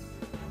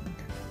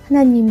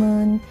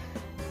 하나님은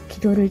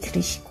기도를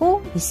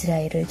들으시고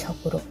이스라엘을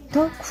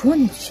적으로부터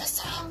구원해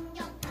주셨어요.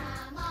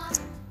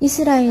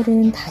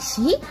 이스라엘은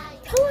다시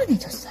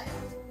평안해졌어요.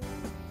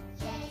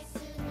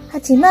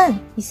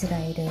 하지만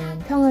이스라엘은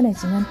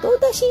평안해지면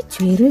또다시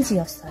죄를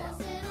지었어요.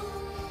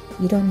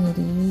 이런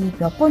일이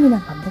몇 번이나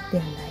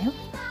반복되었나요?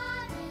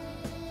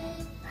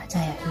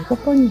 맞아요.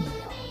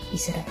 7번이에요.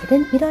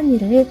 이스라엘은 이런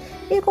일을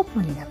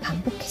 7번이나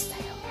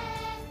반복했어요.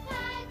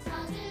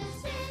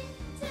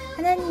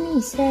 하나님이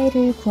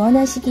이스라엘을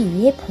구원하시기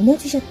위해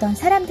보내주셨던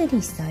사람들이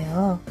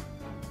있어요.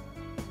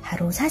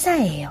 바로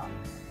사사예요.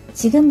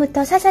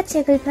 지금부터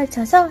사사책을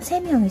펼쳐서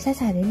 3명의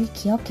사사를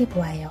기억해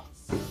보아요.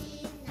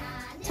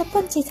 첫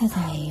번째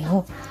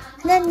사사예요.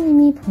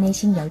 하나님이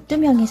보내신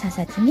 12명의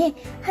사사 중에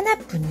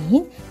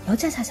하나뿐인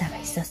여자 사사가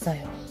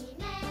있었어요.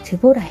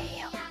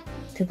 드보라예요.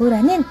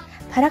 드보라는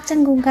바락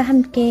장군과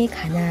함께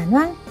가나안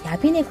왕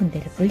야빈의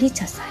군대를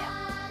물리쳤어요.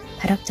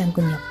 바락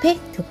장군 옆에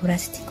드보라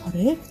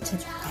스티커를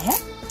붙여줄까요?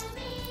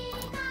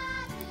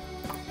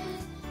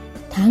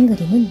 다음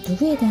그림은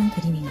누구에 대한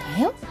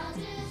그림인가요?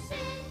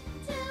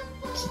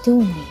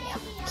 기드온이에요.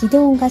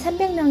 기드온과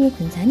 300명의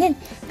군사는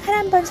칼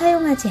한 번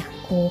사용하지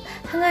않고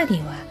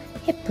항아리와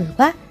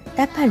횃불과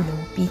나팔로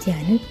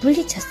미디안을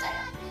물리쳤어요.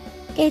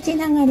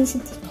 깨진 항아리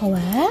스티커와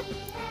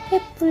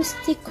횃불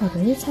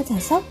스티커를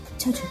찾아서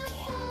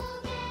붙여줄게요.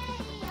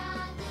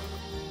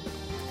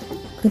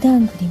 그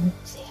다음 그림을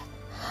보세요.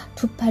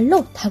 두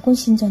팔로 다곤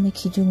신전의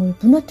기둥을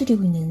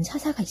무너뜨리고 있는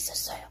사사가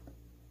있었어요.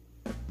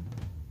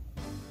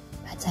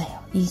 맞아요.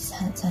 이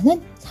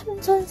사사는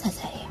삼손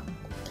사사예요.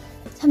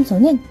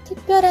 삼손은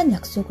특별한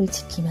약속을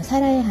지키며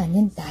살아야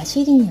하는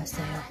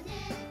나시린이었어요.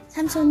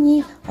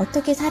 삼손이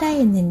어떻게 살아야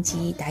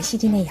했는지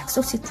나시린의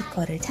약속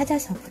스티커를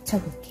찾아서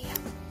붙여볼게요.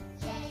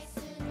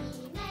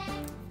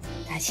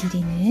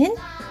 나시린은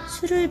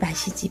술을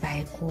마시지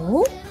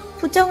말고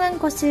부정한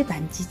것을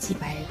만지지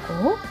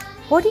말고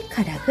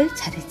머리카락을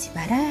자르지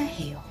말아야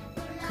해요.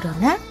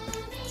 그러나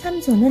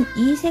삼손은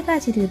이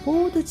 3가지를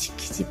모두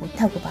지키지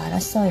못하고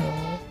말았어요.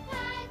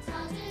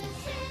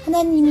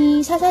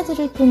 하나님이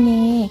사사들을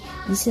통해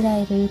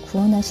이스라엘을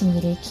구원하신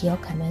일을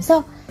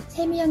기억하면서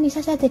 3명의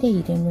사사들의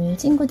이름을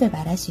친구들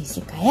말할 수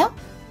있을까요?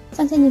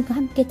 선생님과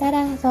함께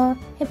따라서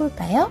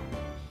해볼까요?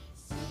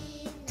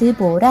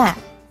 드보라,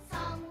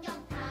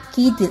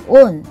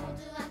 기드온,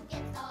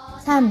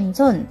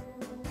 삼손.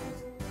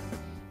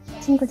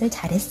 친구들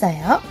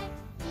잘했어요.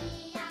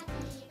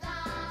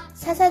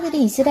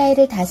 사사들이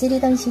이스라엘을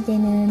다스리던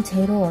시대는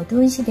죄로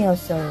어두운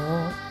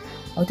시대였어요.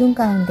 어둠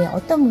가운데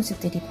어떤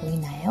모습들이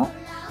보이나요?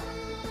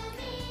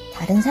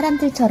 다른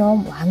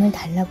사람들처럼 왕을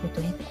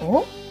달라고도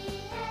했고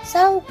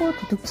싸우고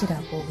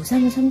도둑질하고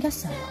우상을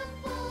섬겼어요.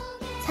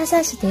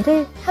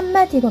 사사시대를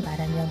한마디로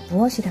말하면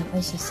무엇이라고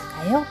할 수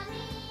있을까요?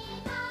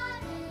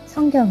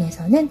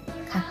 성경에서는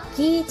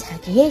각기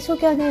자기의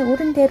소견에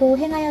옳은 대로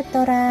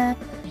행하였더라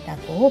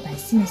라고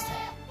말씀했어요.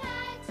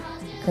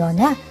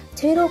 그러나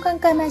죄로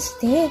깜깜한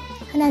시대에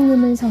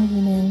하나님을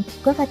섬기는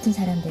빛과 같은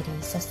사람들이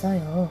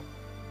있었어요.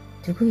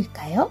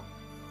 누구일까요?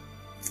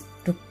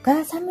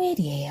 룻과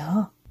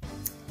사무엘이에요.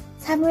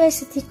 사무엘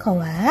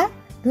스티커와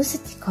룻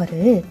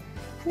스티커를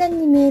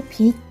하나님의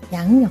빛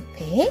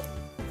양옆에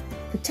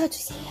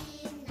붙여주세요.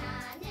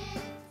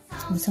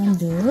 우선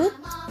룻,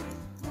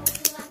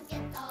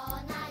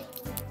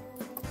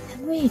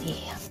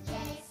 사무엘이에요.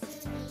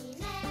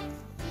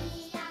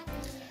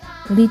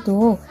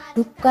 우리도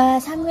룻과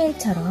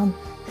사무엘처럼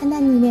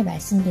하나님의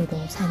말씀대로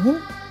사는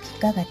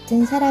빛과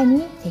같은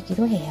사람이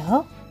되기로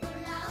해요.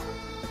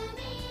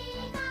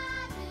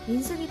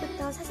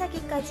 민수기부터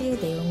사사기까지의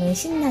내용을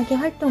신나게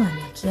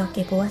활동하며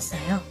기억해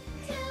보았어요.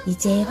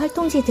 이제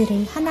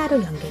활동지들을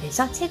하나로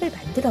연결해서 책을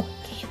만들어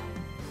볼게요.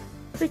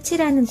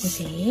 풀칠하는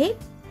곳에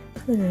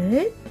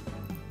풀을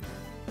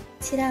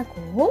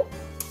칠하고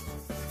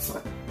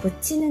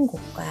묻히는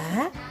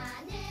곳과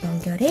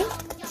연결해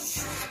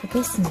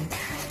보겠습니다.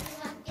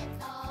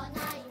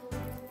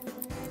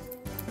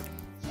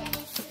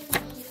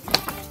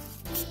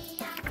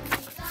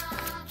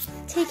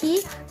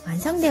 책이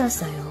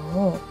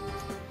완성되었어요.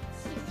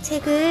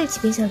 책을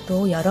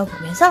집에서도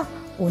열어보면서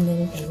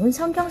오늘 배운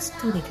성경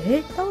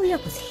스토리를 떠올려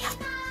보세요.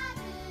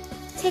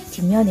 책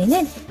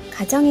뒷면에는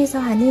가정에서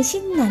하는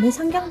신나는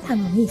성경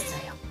탐험이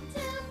있어요.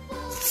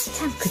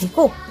 참,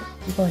 그리고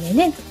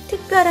이번에는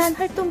특별한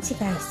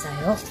활동지가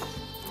있어요.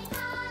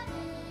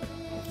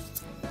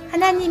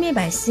 하나님의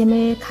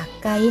말씀을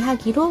가까이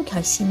하기로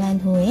결심한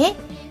후에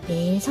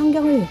매일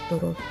성경을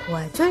읽도록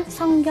도와줄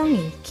성경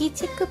읽기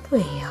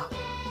체크표예요.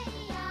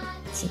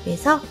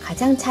 집에서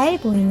가장 잘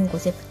보이는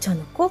곳에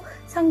붙여놓고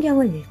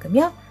성경을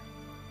읽으며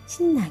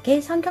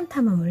신나게 성경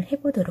탐험을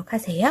해보도록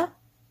하세요.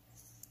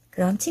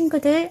 그럼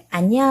친구들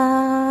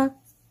안녕!